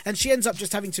staff, and she ends up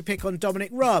just having to pick on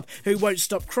Dominic Raab, who won't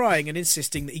stop crying and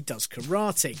insisting that he does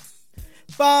karate.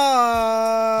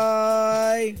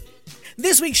 Bye!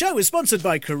 This week's show is sponsored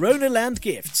by Corona Land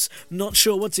Gifts. Not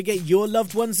sure what to get your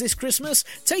loved ones this Christmas?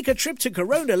 Take a trip to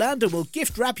Corona Land and we'll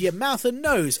gift wrap your mouth and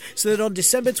nose so that on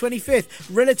December 25th,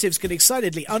 relatives can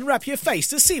excitedly unwrap your face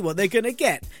to see what they're going to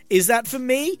get. Is that for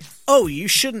me? Oh, you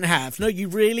shouldn't have. No, you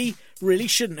really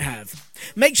shouldn't have.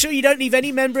 Make sure you don't leave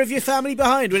any member of your family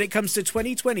behind when it comes to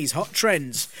 2020's hot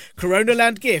trends. Corona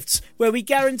Land Gifts, where we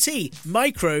guarantee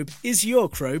microbe is your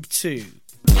crobe too.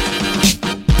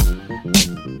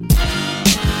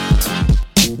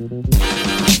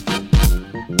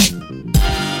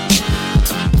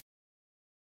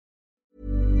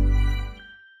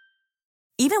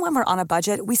 Even when we're on a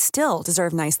budget, we still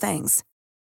deserve nice things.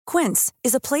 Quince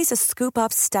is a place to scoop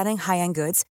up stunning high-end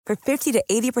goods for 50 to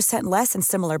 80% less than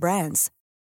similar brands.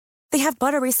 They have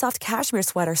buttery soft cashmere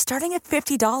sweaters starting at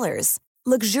 $50,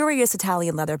 luxurious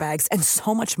Italian leather bags, and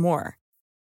so much more.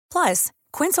 Plus,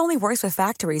 Quince only works with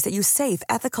factories that use safe,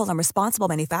 ethical, and responsible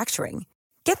manufacturing.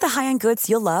 Get the high-end goods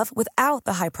you'll love without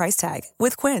the high price tag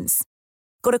with Quince.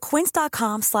 Go to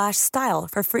quince.com/style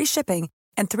for free shipping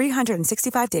and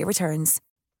 365-day returns.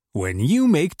 When you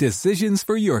make decisions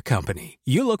for your company,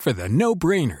 you look for the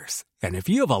no-brainers. And if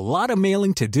you have a lot of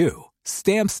mailing to do,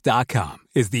 Stamps.com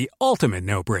is the ultimate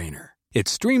no-brainer. It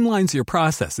streamlines your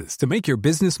processes to make your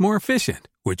business more efficient,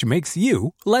 which makes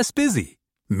you less busy.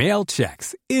 Mail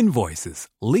checks, invoices,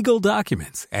 legal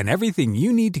documents, and everything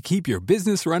you need to keep your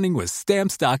business running with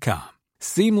Stamps.com.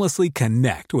 Seamlessly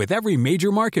connect with every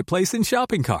major marketplace and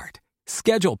shopping cart.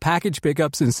 Schedule package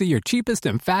pickups and see your cheapest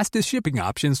and fastest shipping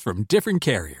options from different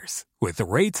carriers, with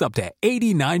rates up to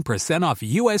 89% off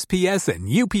USPS and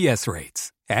UPS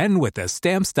rates. And with the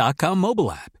Stamps.com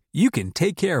mobile app, you can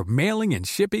take care of mailing and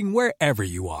shipping wherever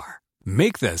you are.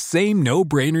 Make the same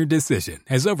no-brainer decision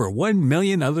as over 1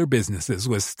 million other businesses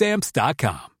with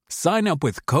Stamps.com. Sign up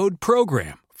with code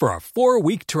PROGRAM for a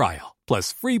 4-week trial,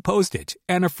 plus free postage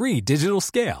and a free digital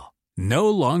scale. No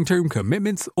long-term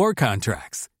commitments or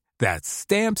contracts. That's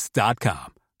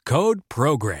Stamps.com. Code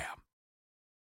PROGRAM.